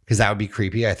bar, because that would be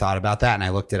creepy. I thought about that and I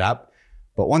looked it up.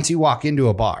 But once you walk into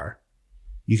a bar,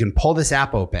 you can pull this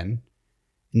app open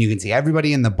and you can see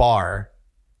everybody in the bar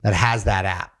that has that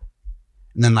app.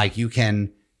 And then like you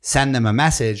can send them a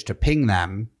message to ping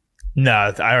them. No,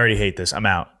 I already hate this. I'm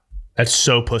out. That's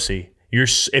so pussy.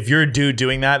 If you're a dude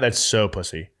doing that, that's so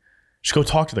pussy. Just go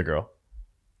talk to the girl.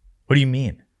 What do you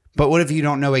mean? But what if you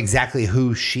don't know exactly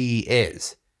who she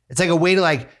is? It's like a way to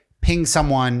like ping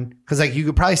someone, because like you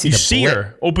could probably see You the see blip.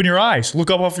 her. Open your eyes.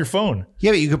 Look up off your phone.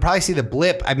 Yeah, but you could probably see the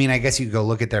blip. I mean, I guess you could go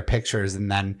look at their pictures,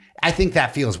 and then I think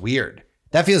that feels weird.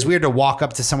 That feels weird to walk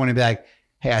up to someone and be like,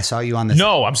 "Hey, I saw you on this."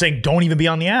 No, I'm saying don't even be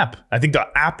on the app. I think the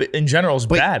app in general is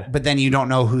bad. But then you don't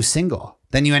know who's single.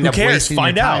 Then you end Who up cares? wasting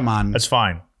Find your out. time on. That's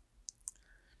fine.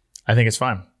 I think it's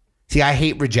fine. See, I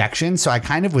hate rejection, so I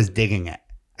kind of was digging it.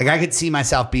 Like I could see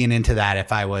myself being into that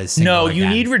if I was single No, you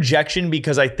again. need rejection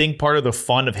because I think part of the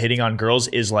fun of hitting on girls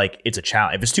is like it's a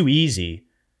challenge. If it's too easy,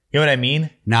 you know what I mean?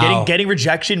 No. Getting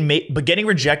rejection, but getting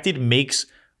rejected makes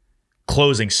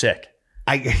closing sick.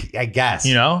 I guess.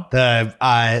 You know?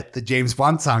 The James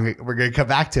Blunt song. We're gonna come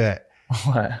back to it.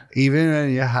 What? Even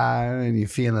when you're high and you're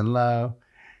feeling low,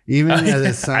 even though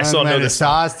the sun I still know when it this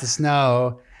song. starts to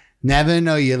snow, never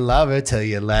know you love her till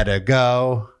you let her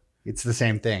go. It's the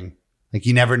same thing. Like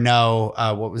you never know.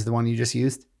 What was the one you just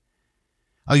used?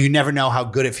 Oh, you never know how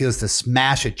good it feels to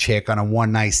smash a chick on a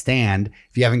one night stand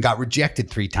if you haven't got rejected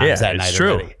 3 times Yeah, that it's night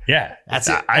true. already. Yeah, That's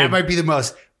it. That might be the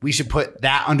most. We should put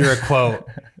that under a quote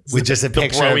with just a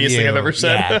picture of broiest you. thing I've ever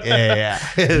said.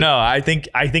 Yeah. No, I think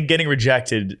getting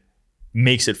rejected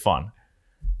makes it fun.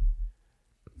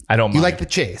 I don't mind. You like the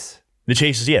chase. The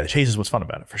chase is what's fun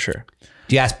about it for sure.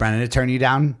 Do you ask Brennan to turn you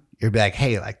down? You'd be like,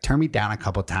 hey, like turn me down a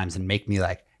couple times and make me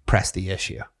like press the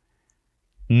issue.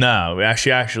 No,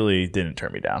 she actually didn't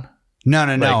turn me down. No.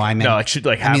 Like, I mean, no, like, should,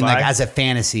 like, I mean, have like as a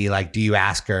fantasy, like, do you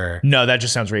ask her? No, that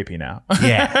just sounds rapey now.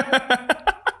 Yeah.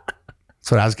 That's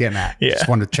what I was getting at. Yeah. Just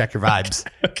wanted to check your vibes.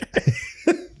 Okay.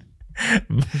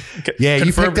 Yeah,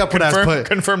 you picked up what I was putting.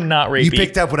 Confirm not rapey. You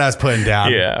picked up what I was putting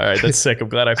down. Yeah, all right, that's sick. I'm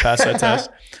glad I passed that test.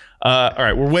 All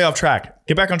right, we're way off track.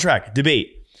 Get back on track.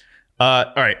 Debate.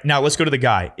 All right, now let's go to the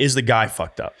guy. Is the guy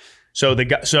fucked up? So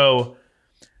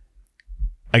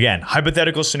again,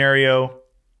 hypothetical scenario: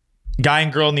 guy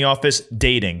and girl in the office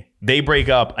dating. They break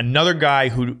up. Another guy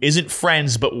who isn't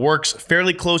friends but works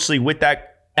fairly closely with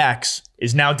that ex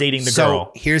is now dating the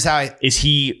girl. Here's how I. Is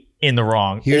he in the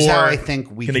wrong? Here's or how I think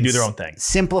we can they do their own thing?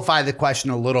 Simplify the question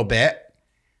a little bit.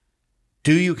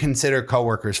 Do you consider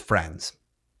coworkers friends?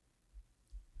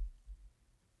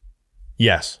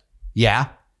 Yes. Yeah.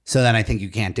 So then I think you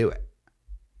can't do it.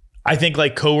 I think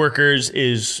like coworkers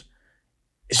is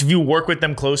if you work with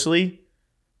them closely,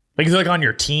 like if they're like on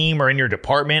your team or in your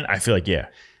department, I feel like, yeah.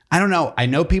 I don't know. I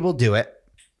know people do it.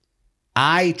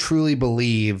 I truly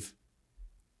believe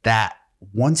that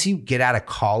once you get out of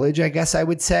college, I guess I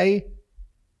would say,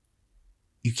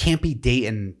 you can't be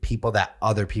dating people that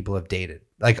other people have dated.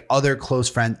 Like other close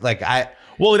friends. Like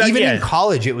in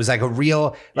college, it was like a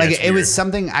real, like it was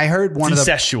something I heard one it's of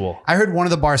the incestual. I heard one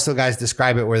of the Barstool guys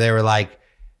describe it where they were like,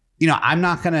 you know, I'm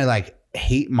not going to like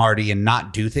hate Marty and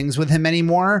not do things with him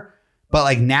anymore. But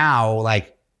like now,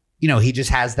 like, you know, he just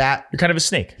has that. You're kind of a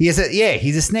snake. He's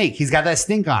a snake. He's got that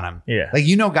stink on him. Yeah. Like,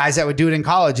 you know, guys that would do it in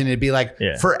college and it'd be like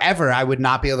forever. I would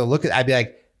not be able to look at, I'd be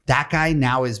like, that guy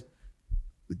now is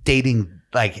dating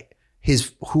like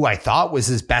who I thought was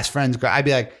his best friend's girl. I'd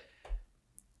be like,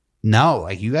 no,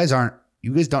 like you guys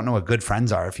don't know what good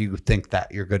friends are if you think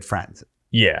that you're good friends.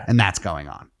 Yeah. And that's going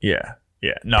on. Yeah.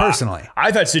 Yeah. No, personally,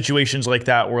 I've had situations like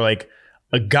that where like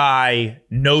a guy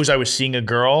knows I was seeing a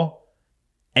girl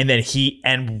and then he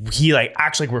like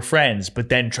acts like we're friends, but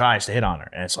then tries to hit on her.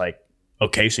 And it's like,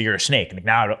 okay, so you're a snake. And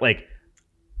now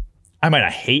I might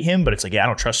not hate him, but it's like, yeah, I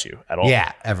don't trust you at all.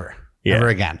 Yeah. Ever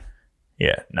again.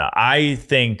 Yeah. No, I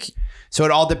think. So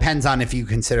it all depends on if you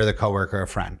consider the coworker a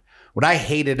friend. What I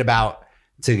hated about,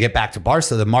 to get back to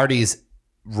Barstool, the Marty's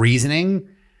reasoning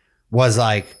was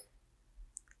like,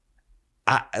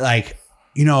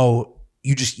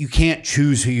 you can't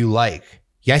choose who you like.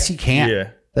 Yes, you can. Yeah.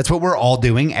 That's what we're all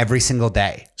doing every single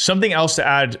day. Something else to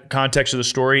add context to the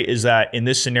story is that in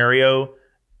this scenario,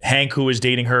 Hank, who was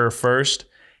dating her first,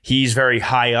 he's very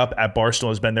high up at Barstool,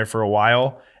 has been there for a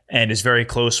while, and is very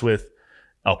close with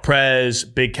El Prez,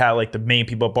 Big Cat, like the main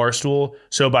people at Barstool.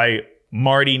 So by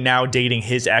Marty now dating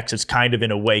his ex, it's kind of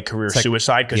in a way career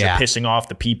suicide because you're pissing off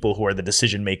the people who are the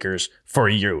decision makers for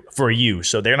you.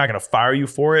 So they're not going to fire you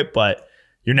for it, but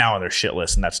you're now on their shit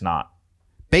list, and that's not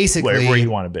basically where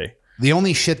you want to be. The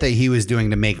only shit that he was doing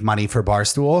to make money for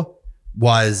Barstool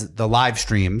was the live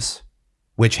streams,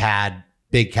 which had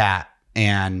Big Cat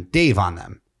and Dave on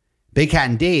them. Big Cat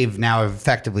and Dave now have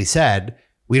effectively said,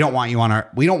 we don't want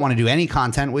to do any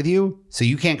content with you, so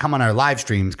you can't come on our live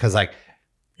streams because like,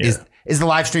 is the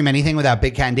live stream anything without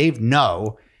Big Cat and Dave?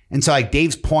 No. And so like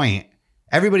Dave's point,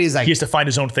 everybody's like, he has to find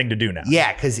his own thing to do now.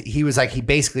 Yeah, because he was like, he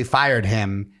basically fired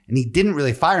him, and he didn't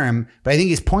really fire him. But I think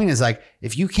his point is like,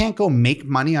 if you can't go make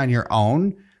money on your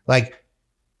own, like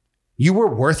you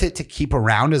were worth it to keep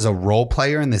around as a role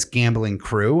player in this gambling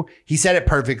crew. He said it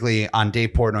perfectly on Dave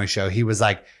Portnoy's show. He was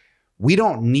like, we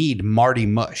don't need Marty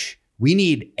Mush. We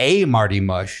need a Marty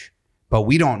Mush, but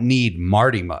we don't need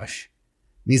Marty Mush.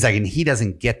 And he's like, and he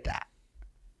doesn't get that.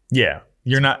 Yeah.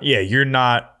 You're not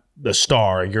the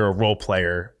star. You're a role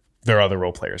player. There are other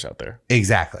role players out there.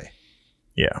 Exactly.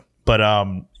 Yeah. But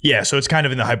so it's kind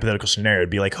of in the hypothetical scenario.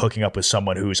 It'd be like hooking up with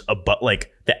someone who's above,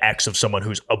 like the ex of someone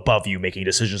who's above you making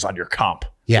decisions on your comp,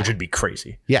 which would be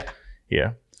crazy. Yeah.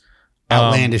 Yeah.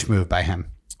 Outlandish move by him.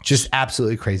 Just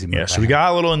absolutely crazy move. Yeah. So we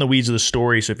got a little in the weeds of the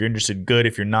story. So if you're interested, good.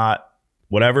 If you're not,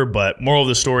 whatever. But moral of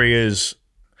the story is,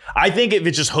 I think if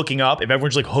it's just hooking up, if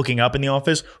everyone's like hooking up in the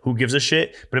office, who gives a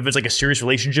shit? But if it's like a serious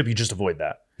relationship, you just avoid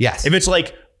that. Yes. If it's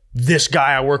like this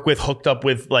guy I work with hooked up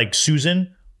with like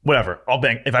Susan, whatever,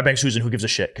 if I bang Susan, who gives a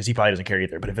shit? Because he probably doesn't care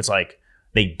either. But if it's like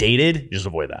they dated, you just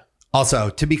avoid that. Also,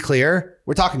 to be clear,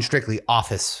 we're talking strictly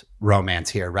office romance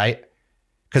here, right?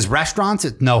 Because restaurants,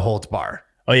 it's no holds bar.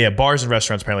 Oh yeah, bars and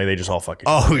restaurants, apparently they just all fucking.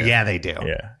 Oh yeah, they do.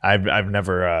 Yeah, I've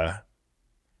never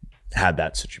had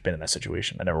been in that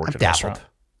situation. I never worked at a restaurant.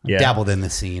 Yeah. Dabbled in the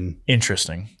scene.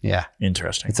 Interesting. Yeah.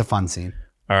 Interesting. It's a fun scene.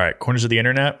 All right. Corners of the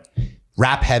internet.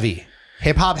 Rap heavy,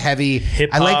 hip hop heavy.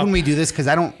 I like when we do this because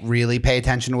I don't really pay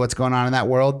attention to what's going on in that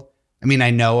world. I mean, I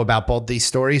know about both these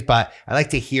stories, but I like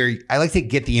to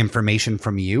get the information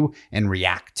from you and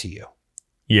react to you.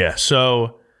 Yeah.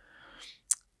 So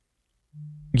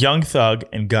Young Thug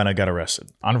and Gunna got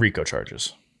arrested on RICO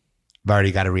charges. I've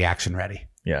already got a reaction ready.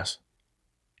 Yes.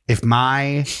 If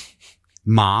my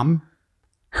mom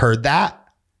heard that,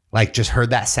 like just heard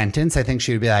that sentence, I think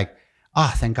she would be like,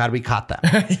 oh, thank God we caught them.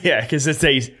 Yeah, because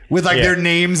it's with their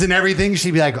names and everything.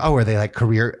 She'd be like, oh, are they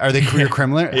career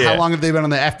criminal? Yeah. How long have they been on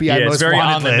the FBI most it's very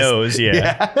wanted on the list? nose.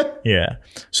 Yeah.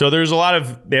 So there's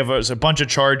they have a bunch of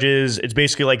charges. It's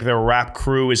basically like their rap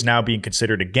crew is now being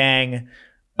considered a gang.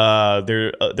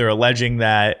 They're alleging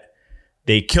that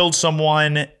they killed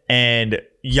someone and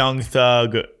Young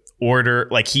Thug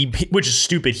which is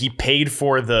stupid. He paid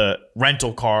for the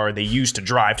rental car they used to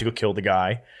drive to go kill the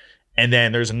guy. And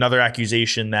then there's another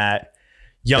accusation that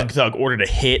Young Thug ordered a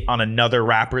hit on another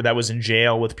rapper that was in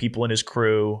jail with people in his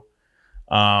crew.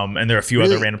 And there are a few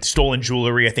other random stolen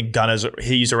jewelry. I think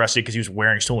he's arrested because he was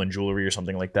wearing stolen jewelry or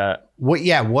something like that. What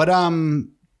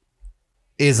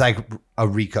is like a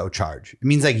RICO charge? It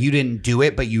means like you didn't do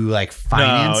it, but you like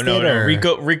financed it?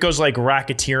 No. RICO's like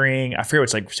racketeering. I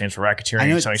forget what stands for racketeering. I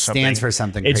know it stands for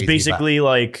something It's crazy, basically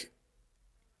like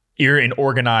you're in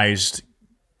organized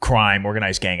crime,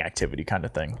 organized gang activity kind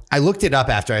of thing. I looked it up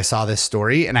after I saw this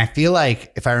story, and I feel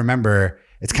like, if I remember,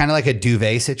 it's kind of like a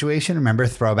Duvet situation. Remember,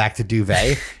 throwback to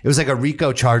Duvet? It was like a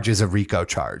RICO charge is a RICO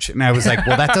charge. And I was like,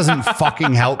 well, that doesn't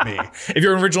fucking help me. If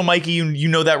you're an original Mikey, you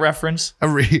know that reference? A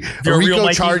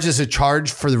RICO charge is a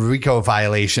charge for the RICO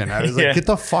violation. I was like, get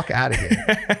the fuck out of here.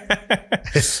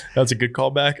 That's a good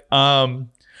callback.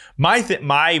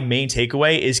 My main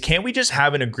takeaway is, can't we just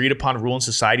have an agreed upon rule in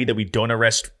society that we don't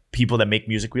arrest people that make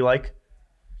music we like?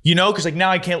 You know, because like now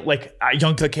I can't, like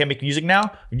Young Thug can't make music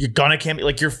now. You're gonna can't,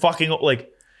 like, you're fucking, like,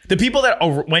 the people that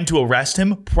went to arrest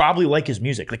him probably like his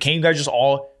music. Like, can't you guys just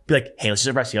all be like, hey, let's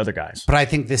just arrest the other guys? But I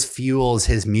think this fuels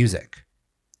his music.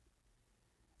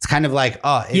 It's kind of like,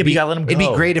 but you gotta let him go. It'd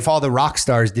be great if all the rock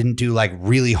stars didn't do like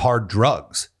really hard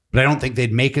drugs. But I don't think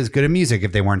they'd make as good a music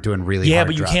if they weren't doing really hard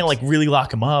drugs. Yeah, but you can't like really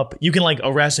lock him up. You can like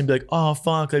arrest him and be like, oh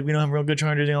fuck, like we don't have real good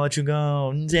charges, they're gonna let you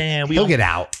go. Damn, he'll get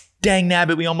out. Dang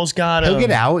nabbit, we almost got him. He'll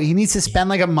get out. He needs to spend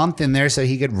like a month in there so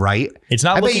he could write. It's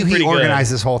not looking pretty good. I bet you he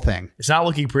organized this whole thing. It's not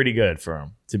looking pretty good for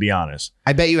him, to be honest.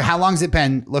 I bet you, how long's it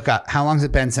been? Look up. How long's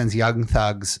it been since Young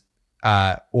Thug's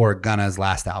or Gunna's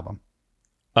last album?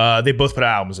 They both put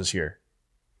out albums this year.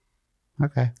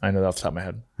 Okay. I know that off the top of my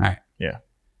head. All right. Yeah.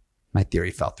 My theory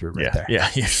fell through there. Yeah.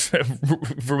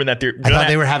 Ruin that theory. I thought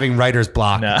they were having writer's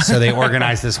block, so they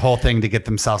organized this whole thing to get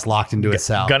themselves locked into a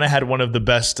cell. Gunna had one of the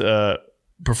best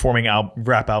performing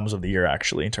rap albums of the year,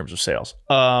 actually, in terms of sales.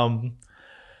 And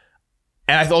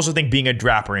I also think being a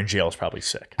rapper in jail is probably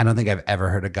sick. I don't think I've ever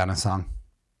heard a Gunna song.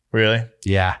 Really?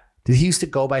 Yeah. Did he used to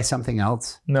go by something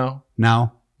else? No.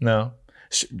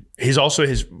 He's also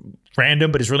his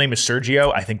random, but his real name is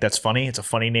Sergio. I think that's funny. It's a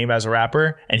funny name as a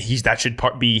rapper, and that should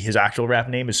be his actual rap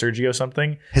name is Sergio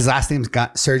something. His last name's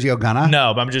Sergio Gunna?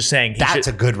 No, but I'm just saying that's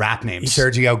a good rap name,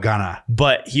 Sergio Gunna.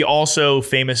 But he also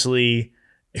famously,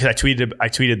 because I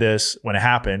tweeted this when it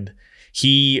happened.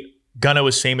 Gunna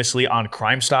was famously on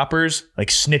Crime Stoppers, like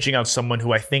snitching on someone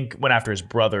who I think went after his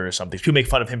brother or something. People make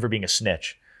fun of him for being a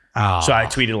snitch. Oh. So I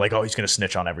tweeted like, oh, he's going to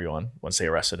snitch on everyone once they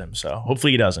arrested him. So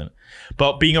hopefully he doesn't.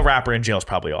 But being a rapper in jail is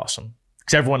probably awesome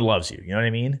because everyone loves you. You know what I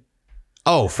mean?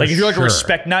 Oh, for like if you're like sure. a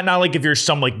respect, not like if you're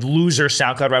some like loser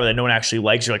SoundCloud rapper that no one actually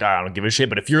likes, you're like, oh, I don't give a shit.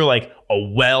 But if you're like a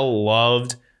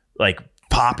well-loved, like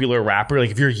popular rapper,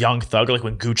 like if you're Young Thug, like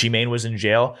when Gucci Mane was in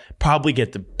jail, probably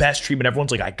get the best treatment.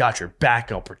 Everyone's like, I got your back.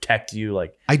 I'll protect you.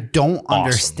 Like, I don't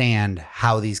understand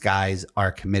how these guys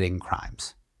are committing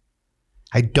crimes.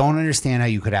 I don't understand how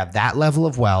you could have that level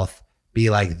of wealth, be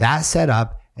like that set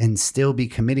up, and still be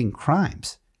committing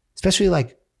crimes, especially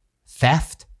like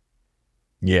theft.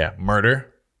 Yeah,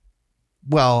 murder.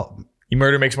 Well,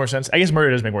 murder makes more sense. I guess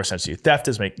murder does make more sense to you. Theft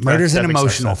does make murder's an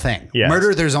emotional thing. Yes.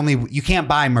 Murder, you can't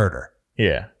buy murder.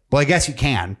 Yeah. Well, I guess you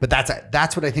can, but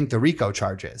that's what I think the RICO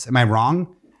charge is. Am I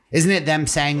wrong? Isn't it them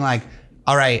saying like,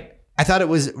 all right, I thought it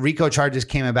was RICO charges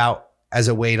came about as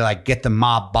a way to like get the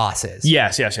mob bosses.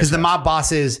 Yes. Because the mob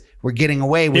bosses were getting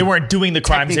away with. They weren't doing the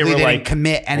crimes. They were didn't like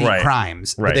commit any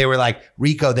crimes. Right. But they were like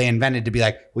RICO. They invented to be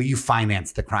like, well, you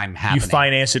financed the crime happening. You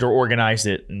financed it or organized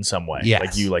it in some way.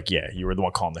 Yes. You were the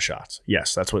one calling the shots.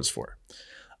 Yes, that's what it's for.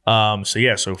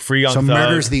 So free Young Thug. So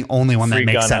murder's the only one that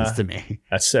makes Gunna. sense to me.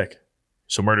 That's sick.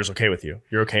 So murder's okay with you.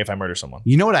 You're okay if I murder someone.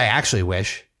 You know what I actually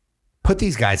wish? Put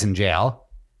these guys in jail.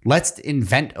 Let's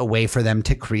invent a way for them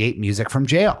to create music from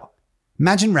jail.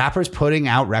 Imagine rappers putting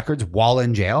out records while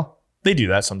in jail. They do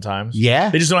that sometimes. Yeah?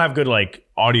 They just don't have good like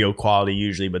audio quality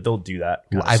usually, but they'll do that.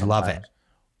 kinda I'd love sometimes. it.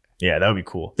 Yeah, that would be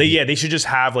cool. They should just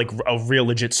have like a real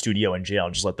legit studio in jail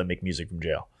and just let them make music from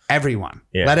jail. Everyone.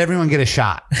 Yeah. Let everyone get a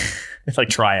shot. It's like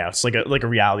tryouts, like a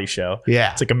reality show.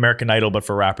 Yeah. It's like American Idol, but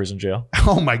for rappers in jail.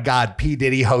 Oh my God. P.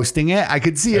 Diddy hosting it. I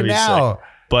could see That'd it be now. sick.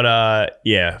 But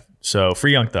yeah. So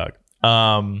free Young Thug.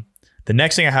 The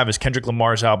next thing I have is Kendrick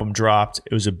Lamar's album dropped.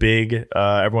 It was a big,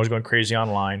 everyone was going crazy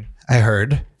online. I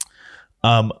heard.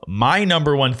 My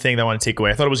number one thing that I want to take away,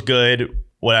 I thought it was good,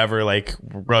 whatever, like,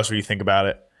 regardless what you think about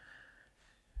it.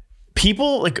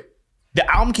 People, like, the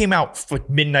album came out like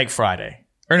midnight Friday.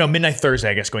 Or no, midnight Thursday,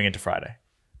 I guess, going into Friday.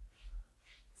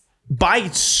 By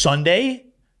Sunday,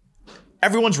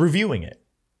 everyone's reviewing it.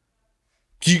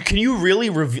 Can you really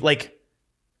review, like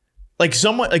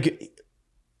someone, like,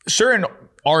 certain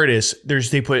artists,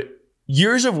 they put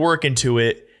years of work into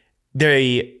it.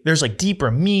 There's like deeper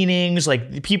meanings,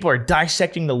 like people are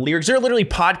dissecting the lyrics. There are literally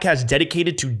podcasts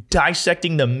dedicated to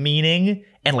dissecting the meaning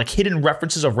and like hidden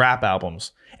references of rap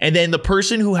albums. And then the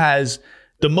person who has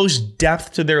the most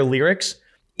depth to their lyrics,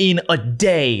 in a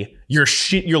day, you're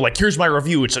like, here's my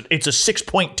review. It's a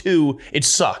 6.2. It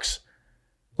sucks.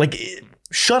 Like,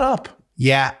 shut up.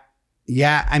 Yeah.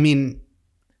 Yeah. I mean,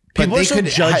 but People are so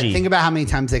judgy. Think about how many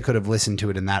times they could have listened to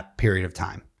it in that period of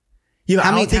time. Yeah, but How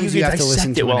I many don't think times do you can have to listen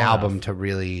dissect to it an well album enough. to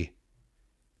really?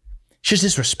 It's just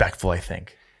disrespectful, I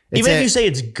think. It's Even a- if you say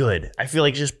it's good, I feel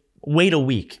like just wait a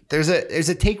week. There's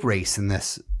a take race in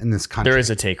this country. There is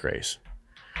a take race.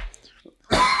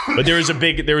 But there was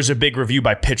a big review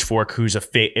by Pitchfork, who's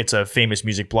it's a famous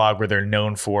music blog where they're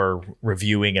known for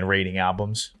reviewing and rating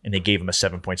albums, and they gave him a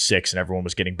 7.6, and everyone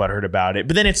was getting butthurt about it.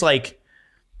 But then it's like,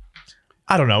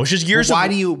 I don't know, it's just years. Why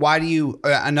do you?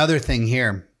 Another thing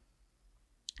here,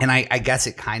 and I guess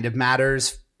it kind of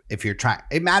matters if you're trying.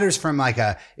 It matters from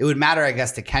it would matter, I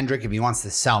guess, to Kendrick if he wants to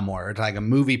sell more, or to like a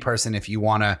movie person if you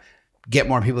want to get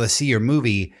more people to see your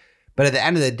movie. But at the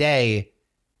end of the day,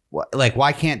 like,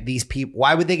 why can't these people?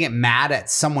 Why would they get mad at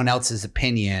someone else's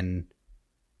opinion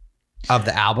of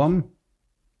the album?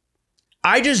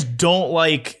 I just don't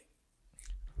like.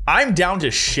 I'm down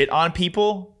to shit on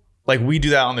people. Like, we do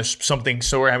that on this something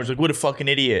so where I was like, what a fucking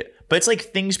idiot. But it's like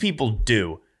things people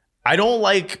do. I don't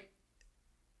like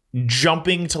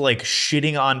jumping to like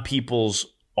shitting on people's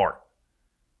art.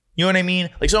 You know what I mean?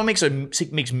 Like, someone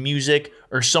makes music,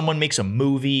 or someone makes a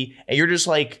movie, and you're just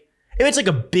like, if it's like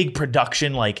a big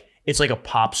production, like it's like a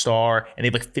pop star and they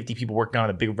have like 50 people working on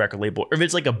a big record label, or if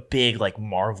it's like a big like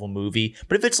Marvel movie,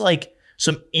 but if it's like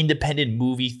some independent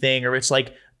movie thing, or it's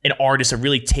like an artist that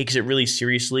really takes it really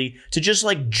seriously, to just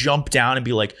like jump down and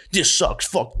be like, this sucks,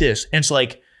 fuck this. And it's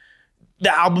like,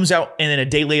 the album's out, and then a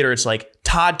day later it's like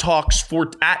Todd Talks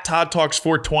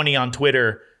 420 on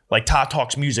Twitter. Like, Todd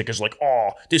Talks Music is like, oh,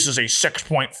 this is a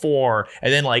 6.4.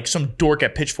 And then like some dork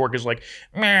at Pitchfork is like,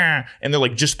 meh. And they're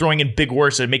like just throwing in big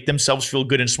words that make themselves feel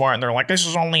good and smart. And they're like, this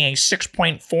is only a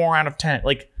 6.4 out of 10.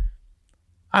 Like,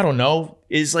 I don't know.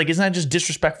 Isn't that just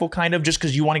disrespectful kind of, just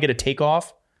because you want to get a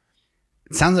takeoff?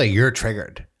 It sounds like you're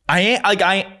triggered.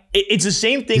 It's the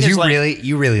same thing as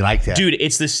You really liked it. dude,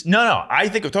 it's this. No. I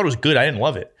thought it was good. I didn't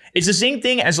love it. It's the same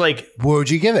thing as like, What would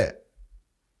you give it?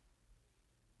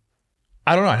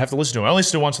 I don't know. I have to listen to it. I only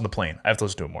listened to it once on the plane. I have to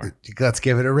listen to it more. Let's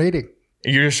give it a rating.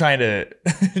 You're just trying to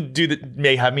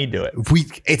have me do it.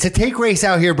 It's a take race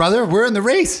out here, brother. We're in the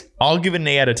race. I'll give it an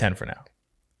 8 out of 10 for now.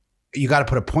 You got to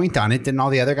put a point on it. Didn't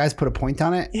all the other guys put a point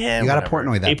on it? Yeah, You got to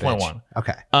whatever. Portnoy that 8.1. bitch.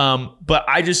 Okay. But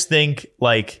I just think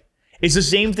like it's the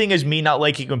same thing as me not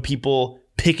liking when people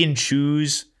pick and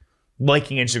choose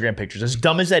liking Instagram pictures. As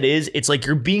dumb as that is, it's like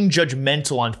you're being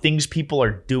judgmental on things people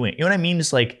are doing. You know what I mean?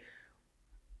 It's like,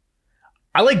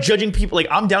 I like judging people. Like,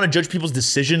 I'm down to judge people's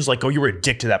decisions. Like, oh, you were a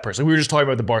dick to that person. We were just talking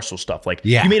about the Barstool stuff. Like,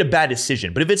 Yeah. you made a bad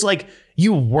decision. But if it's like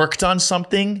you worked on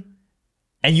something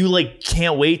and you like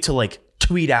can't wait to like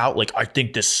tweet out like, I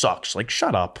think this sucks. Like,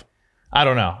 shut up. I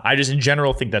don't know. I just in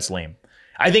general think that's lame.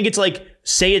 I think it's like,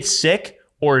 say it's sick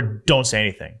or don't say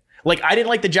anything. Like, I didn't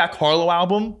like the Jack Harlow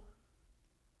album.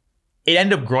 It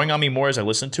ended up growing on me more as I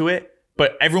listened to it.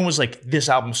 But everyone was like, this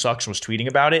album sucks, and was tweeting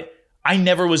about it. I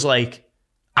never was like,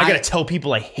 I gotta tell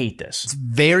people I hate this.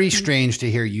 Very strange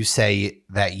to hear you say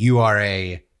that you are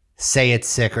a say it's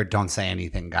sick or don't say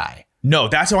anything guy. No,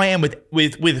 that's how I am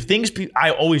with things.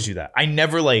 I always do that. I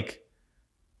never like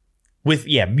with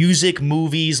music,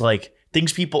 movies, like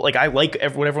things people like. I like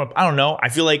whatever. I don't know. I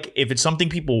feel like if it's something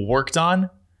people worked on,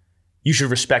 you should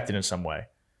respect it in some way.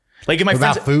 Like in my What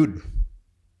friends, about food?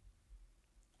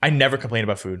 I never complain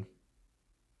about food.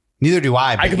 Neither do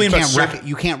I. But I complain about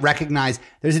you can't recognize.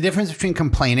 There's a difference between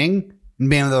complaining, and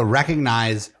being able to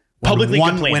recognize Publicly when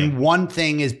complaining. when one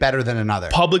thing is better than another.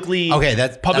 Publicly, Okay,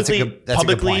 that's a good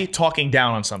publicly point. talking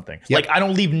down on something. Yep. Like I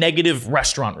don't leave negative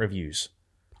restaurant reviews.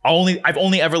 I've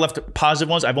only ever left positive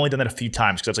ones. I've only done that a few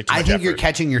times because that's like too I much think effort. you're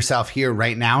catching yourself here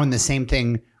right now, and the same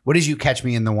thing. What did you catch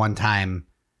me in the one time?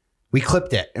 We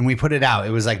clipped it and we put it out. It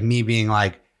was like me being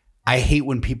like, I hate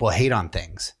when people hate on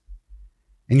things.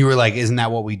 And you were like, isn't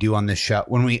that what we do on this show?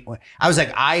 I was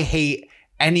like, I hate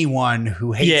anyone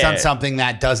who hates Yeah. on something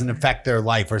that doesn't affect their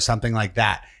life or something like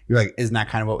that. You're like, isn't that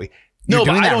kind of what we? No, You're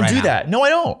but doing I don't right do now. that. No, I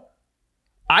don't.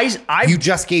 I You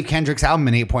just gave Kendrick's album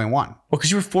an 8.1. well,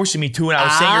 because you were forcing me to, and I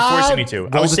was saying you're forcing me to. I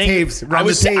roll was the saying tapes, run I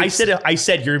was. the I tapes.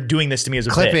 said you're doing this to me as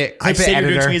a Clip bit. it, clip I it, said you're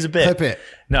doing it to editor. me as a bit. Clip it.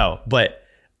 No, but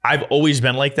I've always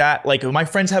been like that. Like when my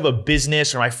friends have a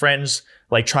business or my friends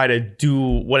like try to do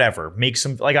whatever, make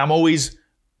some like I'm either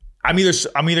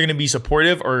going to be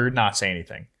supportive or not say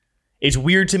anything. It's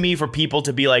weird to me for people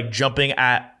to be like jumping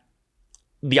at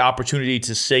the opportunity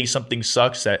to say something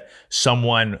sucks that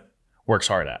someone works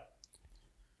hard at.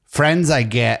 Friends I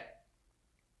get.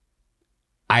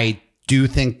 I do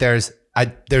think there's a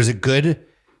good,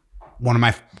 one of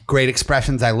my great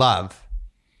expressions I love.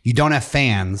 You don't have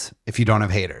fans if you don't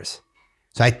have haters.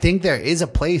 So I think there is a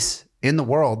place in the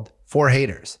world for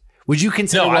haters. Would you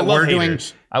consider No, I what love we're doing?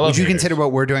 haters. I love Would you haters. consider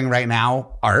what we're doing right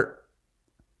now art?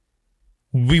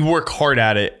 We work hard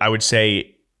at it, I would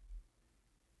say.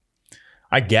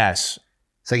 I guess.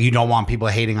 So you don't want people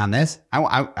hating on this?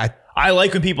 I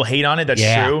like when people hate on it. That's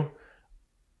Yeah. true.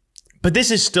 But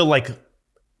this is still like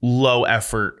low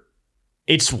effort.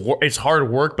 It's hard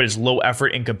work, but it's low effort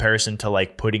in comparison to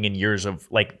like putting in years of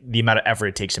like the amount of effort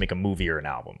it takes to make a movie or an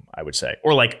album, I would say.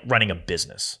 Or like running a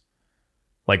business.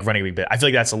 Like running a big bit. I feel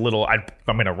like that's a little, if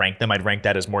I'm going to rank them, I'd rank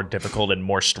that as more difficult and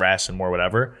more stress and more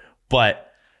whatever. But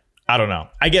I don't know.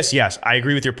 I guess, yes, I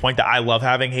agree with your point that I love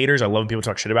having haters. I love when people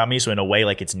talk shit about me. So in a way,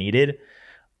 like it's needed.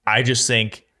 I just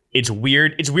think it's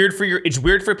weird. It's weird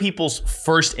for people's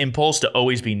first impulse to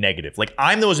always be negative. Like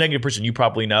I'm the most negative person you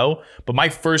probably know, but my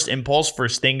first impulse for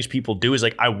things people do is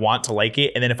like, I want to like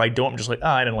it. And then if I don't, I'm just like, oh,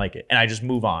 I didn't like it. And I just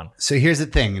move on. So here's the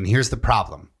thing, and here's the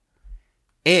problem,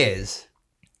 is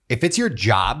if it's your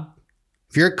job,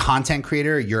 if you're a content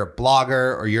creator, you're a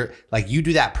blogger, or you're like, you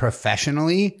do that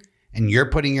professionally and you're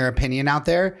putting your opinion out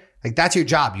there, like that's your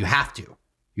job. You have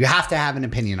to have an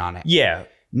opinion on it. Yeah.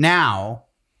 Now,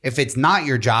 if it's not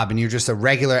your job and you're just a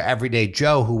regular everyday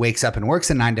Joe who wakes up and works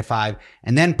a 9 to 5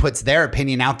 and then puts their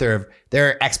opinion out there of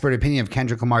their expert opinion of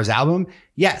Kendrick Lamar's album,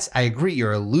 yes, I agree,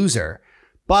 you're a loser.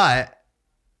 But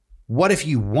what if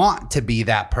you want to be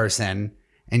that person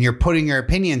and you're putting your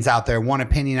opinions out there one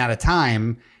opinion at a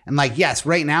time? And like, yes,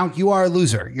 right now you are a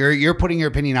loser. You're putting your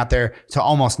opinion out there to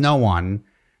almost no one.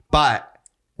 But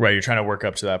Right. You're trying to work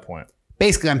up to that point.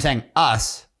 basically I'm saying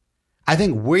us, I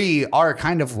think we are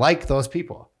kind of like those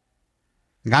people.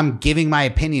 Like I'm giving my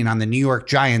opinion on the New York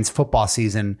Giants football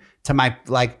season to my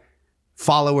like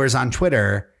followers on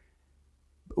Twitter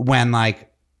when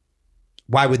like,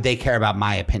 why would they care about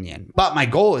my opinion? But my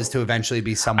goal is to eventually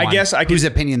be someone whose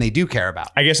opinion they do care about.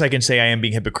 I guess I can say I am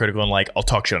being hypocritical and like I'll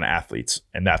talk shit on athletes.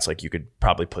 And that's like, you could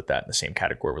probably put that in the same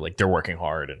category where like they're working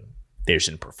hard and they just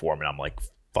didn't perform. And I'm like,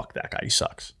 fuck that guy. He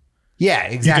sucks. Yeah,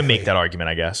 exactly. You can make that argument,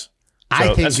 I guess.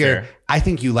 So that's fair. I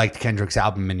think you liked Kendrick's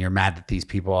album and you're mad that these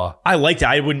people. I liked it.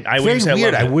 I wouldn't Very say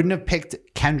weird. I I loved it. wouldn't have picked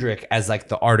Kendrick as like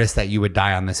the artist that you would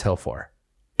die on this hill for.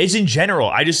 It's in general.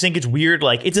 I just think it's weird.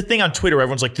 Like it's a thing on Twitter.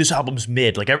 Everyone's like, this album's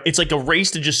mid. Like it's like a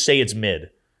race to just say it's mid.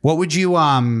 What would you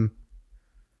well,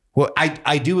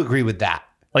 I do agree with that.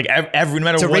 Like every no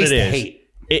matter It's a what race it to is. hate.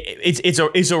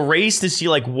 It's a race to see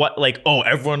like what like, oh,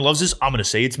 everyone loves this, I'm gonna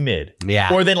say it's mid.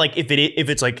 Yeah. Or then like if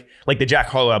it's like the Jack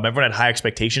Harlow album, everyone had high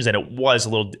expectations and it was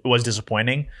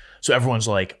disappointing. So everyone's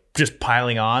like just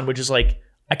piling on, which is like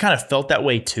I kind of felt that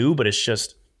way too, but it's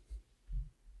just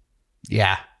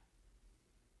Yeah.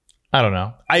 I don't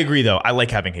know. I agree though. I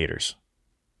like having haters.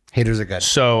 Haters are good.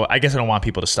 So I guess I don't want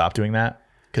people to stop doing that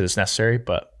because it's necessary,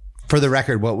 but For the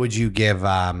record, what would you give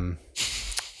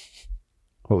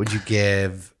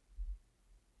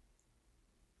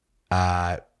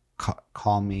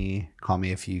Call Me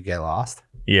If You Get Lost?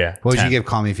 yeah. What would 10. you give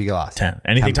Call Me If You Get Lost? 10.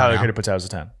 Anything Tyler 10.0. Creator puts out is a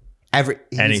 10.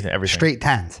 Everything. Everything. Straight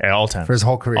 10s Yeah, all 10s. for his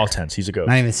whole career. All 10s. He's a goat.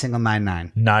 Not even a single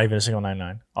 9.9. Not even a single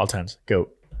 9.9. All 10s.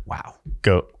 Goat. Wow.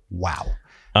 Goat. Wow.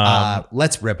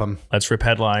 Let's rip them. Let's rip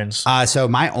headlines. So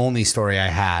my only story I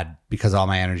had, because all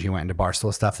my energy went into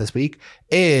Barstool stuff this week,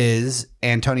 is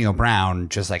Antonio Brown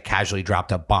just like casually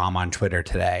dropped a bomb on Twitter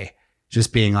today,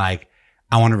 just being like,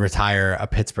 I want to retire a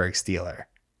Pittsburgh Steeler.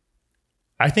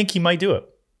 I think he might do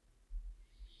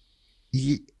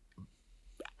it.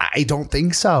 I don't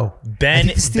think so. Ben- I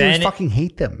think the Steelers Ben- fucking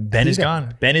hate them. Ben is Hate 'em.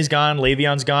 gone. Ben is gone.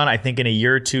 Le'Veon's gone. I think in a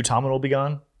year or two, Tomlin will be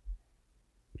gone.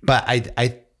 But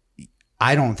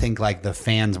I don't think like the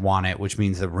fans want it, which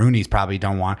means the Rooneys probably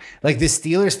don't want. Like the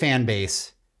Steelers fan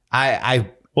base,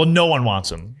 Well, no one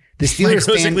wants him. the Steelers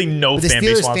Realistically, no the fan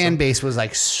base Steelers wants fan him. base was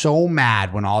like so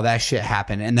mad when all that shit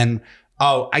happened, and then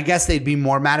I guess they'd be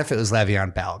more mad if it was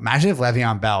Le'Veon Bell. Imagine if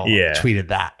Le'Veon Bell Yeah. tweeted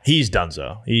that. He's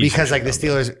donezo. Because like the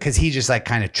Steelers, because he just like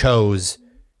kind of chose.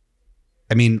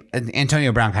 I mean,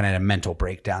 Antonio Brown kind of had a mental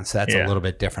breakdown, so that's a Yeah. little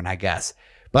bit different, I guess.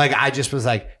 But like, I just was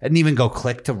like, I didn't even go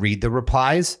click to read the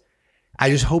replies. I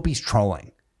just hope he's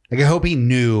trolling. Like, I hope he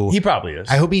knew. He probably is.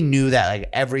 I hope he knew that like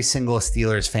every single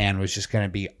Steelers fan was just going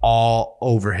to be all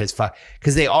over his fuck,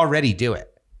 because they already do it.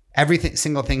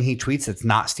 Single thing he tweets that's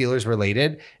not Steelers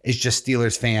related is just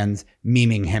Steelers fans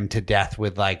memeing him to death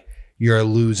with like, you're a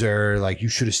loser. Like, you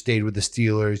should have stayed with the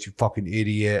Steelers. You fucking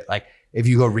idiot. Like, if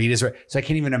you go read his, so I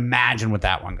can't even imagine what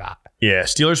that one got. Yeah,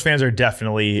 Steelers fans are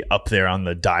definitely up there on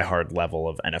the diehard level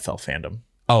of NFL fandom.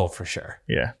 Oh, for sure.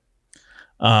 Yeah.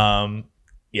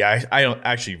 Yeah, I don't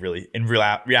actually really, in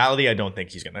reality, I don't think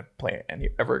he's going to play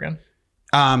ever again.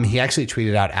 He actually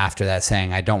tweeted out after that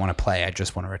saying, I don't want to play. I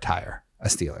just want to retire a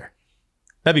Steeler.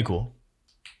 That'd be cool.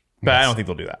 But I don't think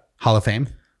they'll do that. Hall of Fame?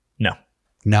 No.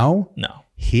 No? No.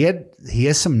 He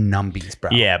has some numbies,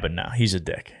 bro. Yeah, but no, he's a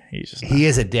dick. He's just He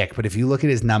is a dick, but if you look at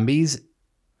his numbies,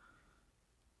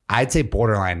 I'd say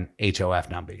borderline HOF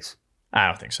numbies. I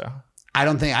don't think so. I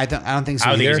don't think so. I don't think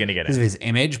either he's gonna get it. because of his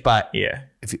image, but Yeah.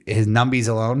 if his numbies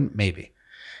alone, maybe.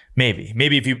 Maybe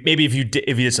if you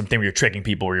did something where you're tricking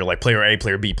people, where you're like player A,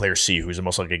 player B, player C, who's the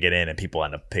most likely to get in, and people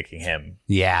end up picking him.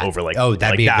 Yeah. Over like that'd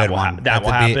like be that a good will one. that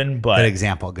will happen. But good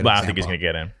example. Good but I example. don't think he's gonna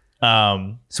get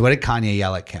in. So what did Kanye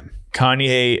yell at Kim?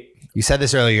 Kanye. You said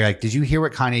this earlier. You're like, did you hear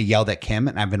what Kanye yelled at Kim?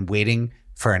 And I've been waiting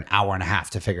for an hour and a half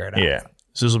to figure it out. Yeah.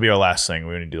 So this will be our last thing.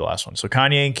 We're gonna do the last one. So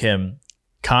Kanye and Kim.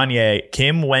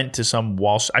 Kim went to some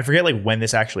I forget like when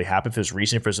this actually happened. If it was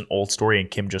recent, if it was an old story and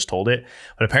Kim just told it.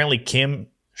 But apparently Kim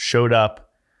showed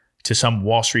up to some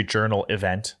Wall Street Journal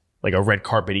event, like a red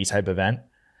carpet-y type event.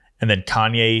 And then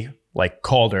Kanye like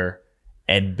called her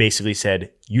and basically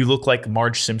said, "You look like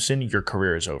Marge Simpson. Your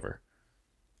career is over."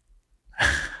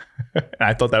 And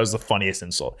I thought that was the funniest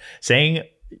insult. Saying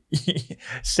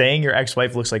your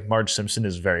ex-wife looks like Marge Simpson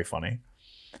is very funny.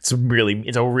 It's a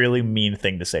really mean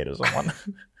thing to say to someone.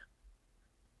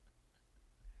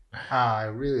 I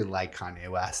really like Kanye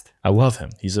West. I love him.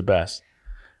 He's the best.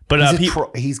 But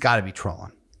He's got to be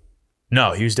trolling.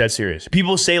 no, he was dead serious.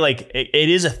 People say like it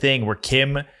is a thing where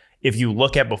Kim, if you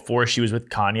look at before she was with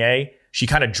Kanye, she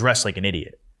kind of dressed like an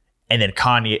idiot. And then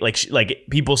Kanye, like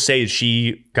people say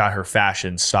she got her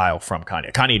fashion style from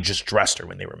Kanye. Kanye just dressed her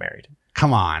when they were married.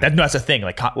 Come on. That's a thing.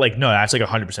 Like no, that's like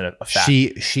 100% a fact.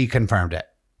 She confirmed it.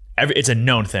 It's a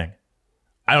known thing.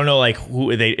 I don't know like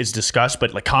who it's discussed,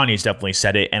 but like Kanye's definitely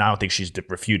said it, and I don't think she's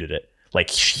refuted it. Like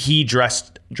he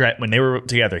dressed when they were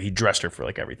together, he dressed her for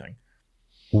like everything.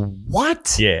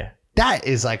 What? Yeah. That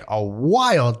is like a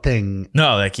wild thing.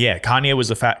 No, like yeah, Kanye was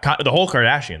the whole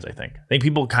Kardashians. I think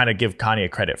people kind of give Kanye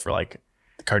credit for like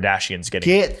the Kardashians getting.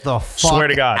 Get the fuck Swear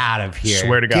to God. out of here.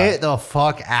 Swear to God. Get the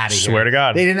fuck out of here. Swear to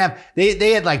God. They didn't have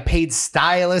they had like paid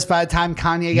stylists by the time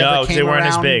Kanye No, ever came because they weren't around.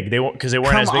 as big. Because they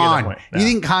weren't Come as big at on. that point. No. You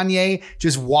think Kanye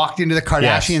just walked into the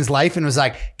Kardashians' life and was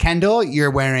like, Kendall,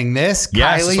 you're wearing this.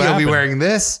 Yes, Kylie, that's you'll what be happened. wearing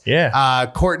this. Yeah.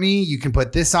 Courtney, you can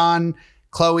put this on.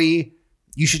 Chloe,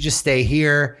 you should just stay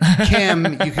here. Kim,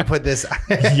 you can put this.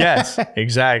 Yes,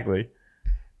 exactly.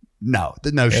 No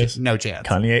Yes. no chance.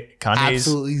 Kanye's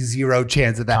Absolutely zero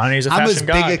chance of that. Kanye's a I'm as fashion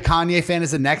big god. a Kanye fan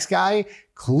as the next guy.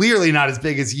 Clearly not as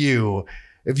big as you.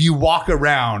 If you walk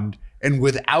around and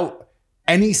without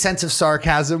any sense of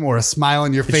sarcasm or a smile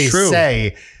on your face true.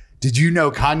 say, did you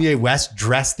know Kanye West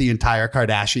dressed the entire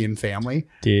Kardashian family?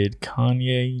 Did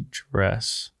Kanye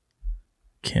dress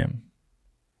Kim?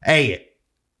 Hey,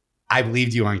 I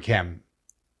believed you on Kim.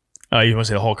 Oh, you want to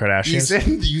say the whole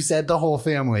Kardashians? You said the whole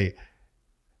family.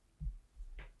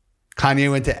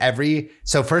 Kanye went to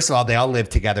so first of all, they all live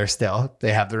together still.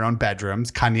 They have their own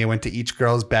bedrooms. Kanye went to each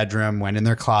girl's bedroom, went in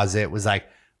their closet, was like,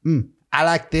 I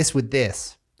like this with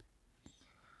this.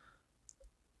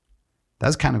 That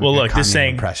was kind of a good look, this Kanye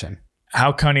saying impression.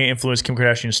 How Kanye influenced Kim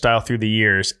Kardashian's style through the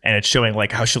years, and it's showing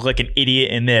like how she looked like an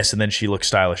idiot in this, and then she looks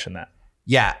stylish in that.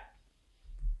 Yeah.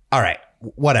 All right.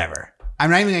 Whatever. I'm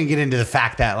not even going to get into the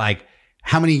fact that like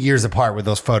how many years apart were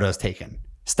those photos taken?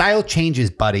 Style changes,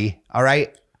 buddy. All right.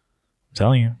 I'm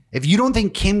telling you. If you don't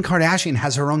think Kim Kardashian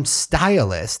has her own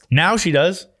stylist, Now she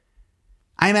does.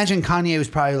 I imagine Kanye was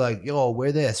probably like, yo,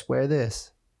 wear this, wear this.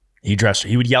 He dressed her.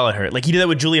 He would yell at her. Like he did that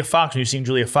with Julia Fox. When you seen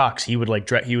Julia Fox, he would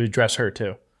he would dress her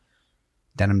too.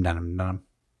 Denim, denim, denim.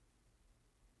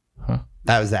 Huh?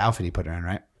 That was the outfit he put her in,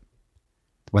 right?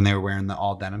 When they were wearing the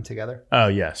all denim together. Oh,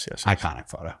 yes. Iconic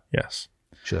photo. Yes.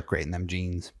 She looked great in them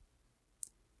jeans.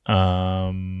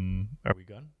 Are we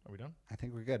done? Are we done? I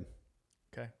think we're good.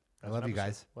 Okay. I love you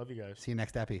guys. Love you guys. See you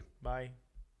next epi. Bye.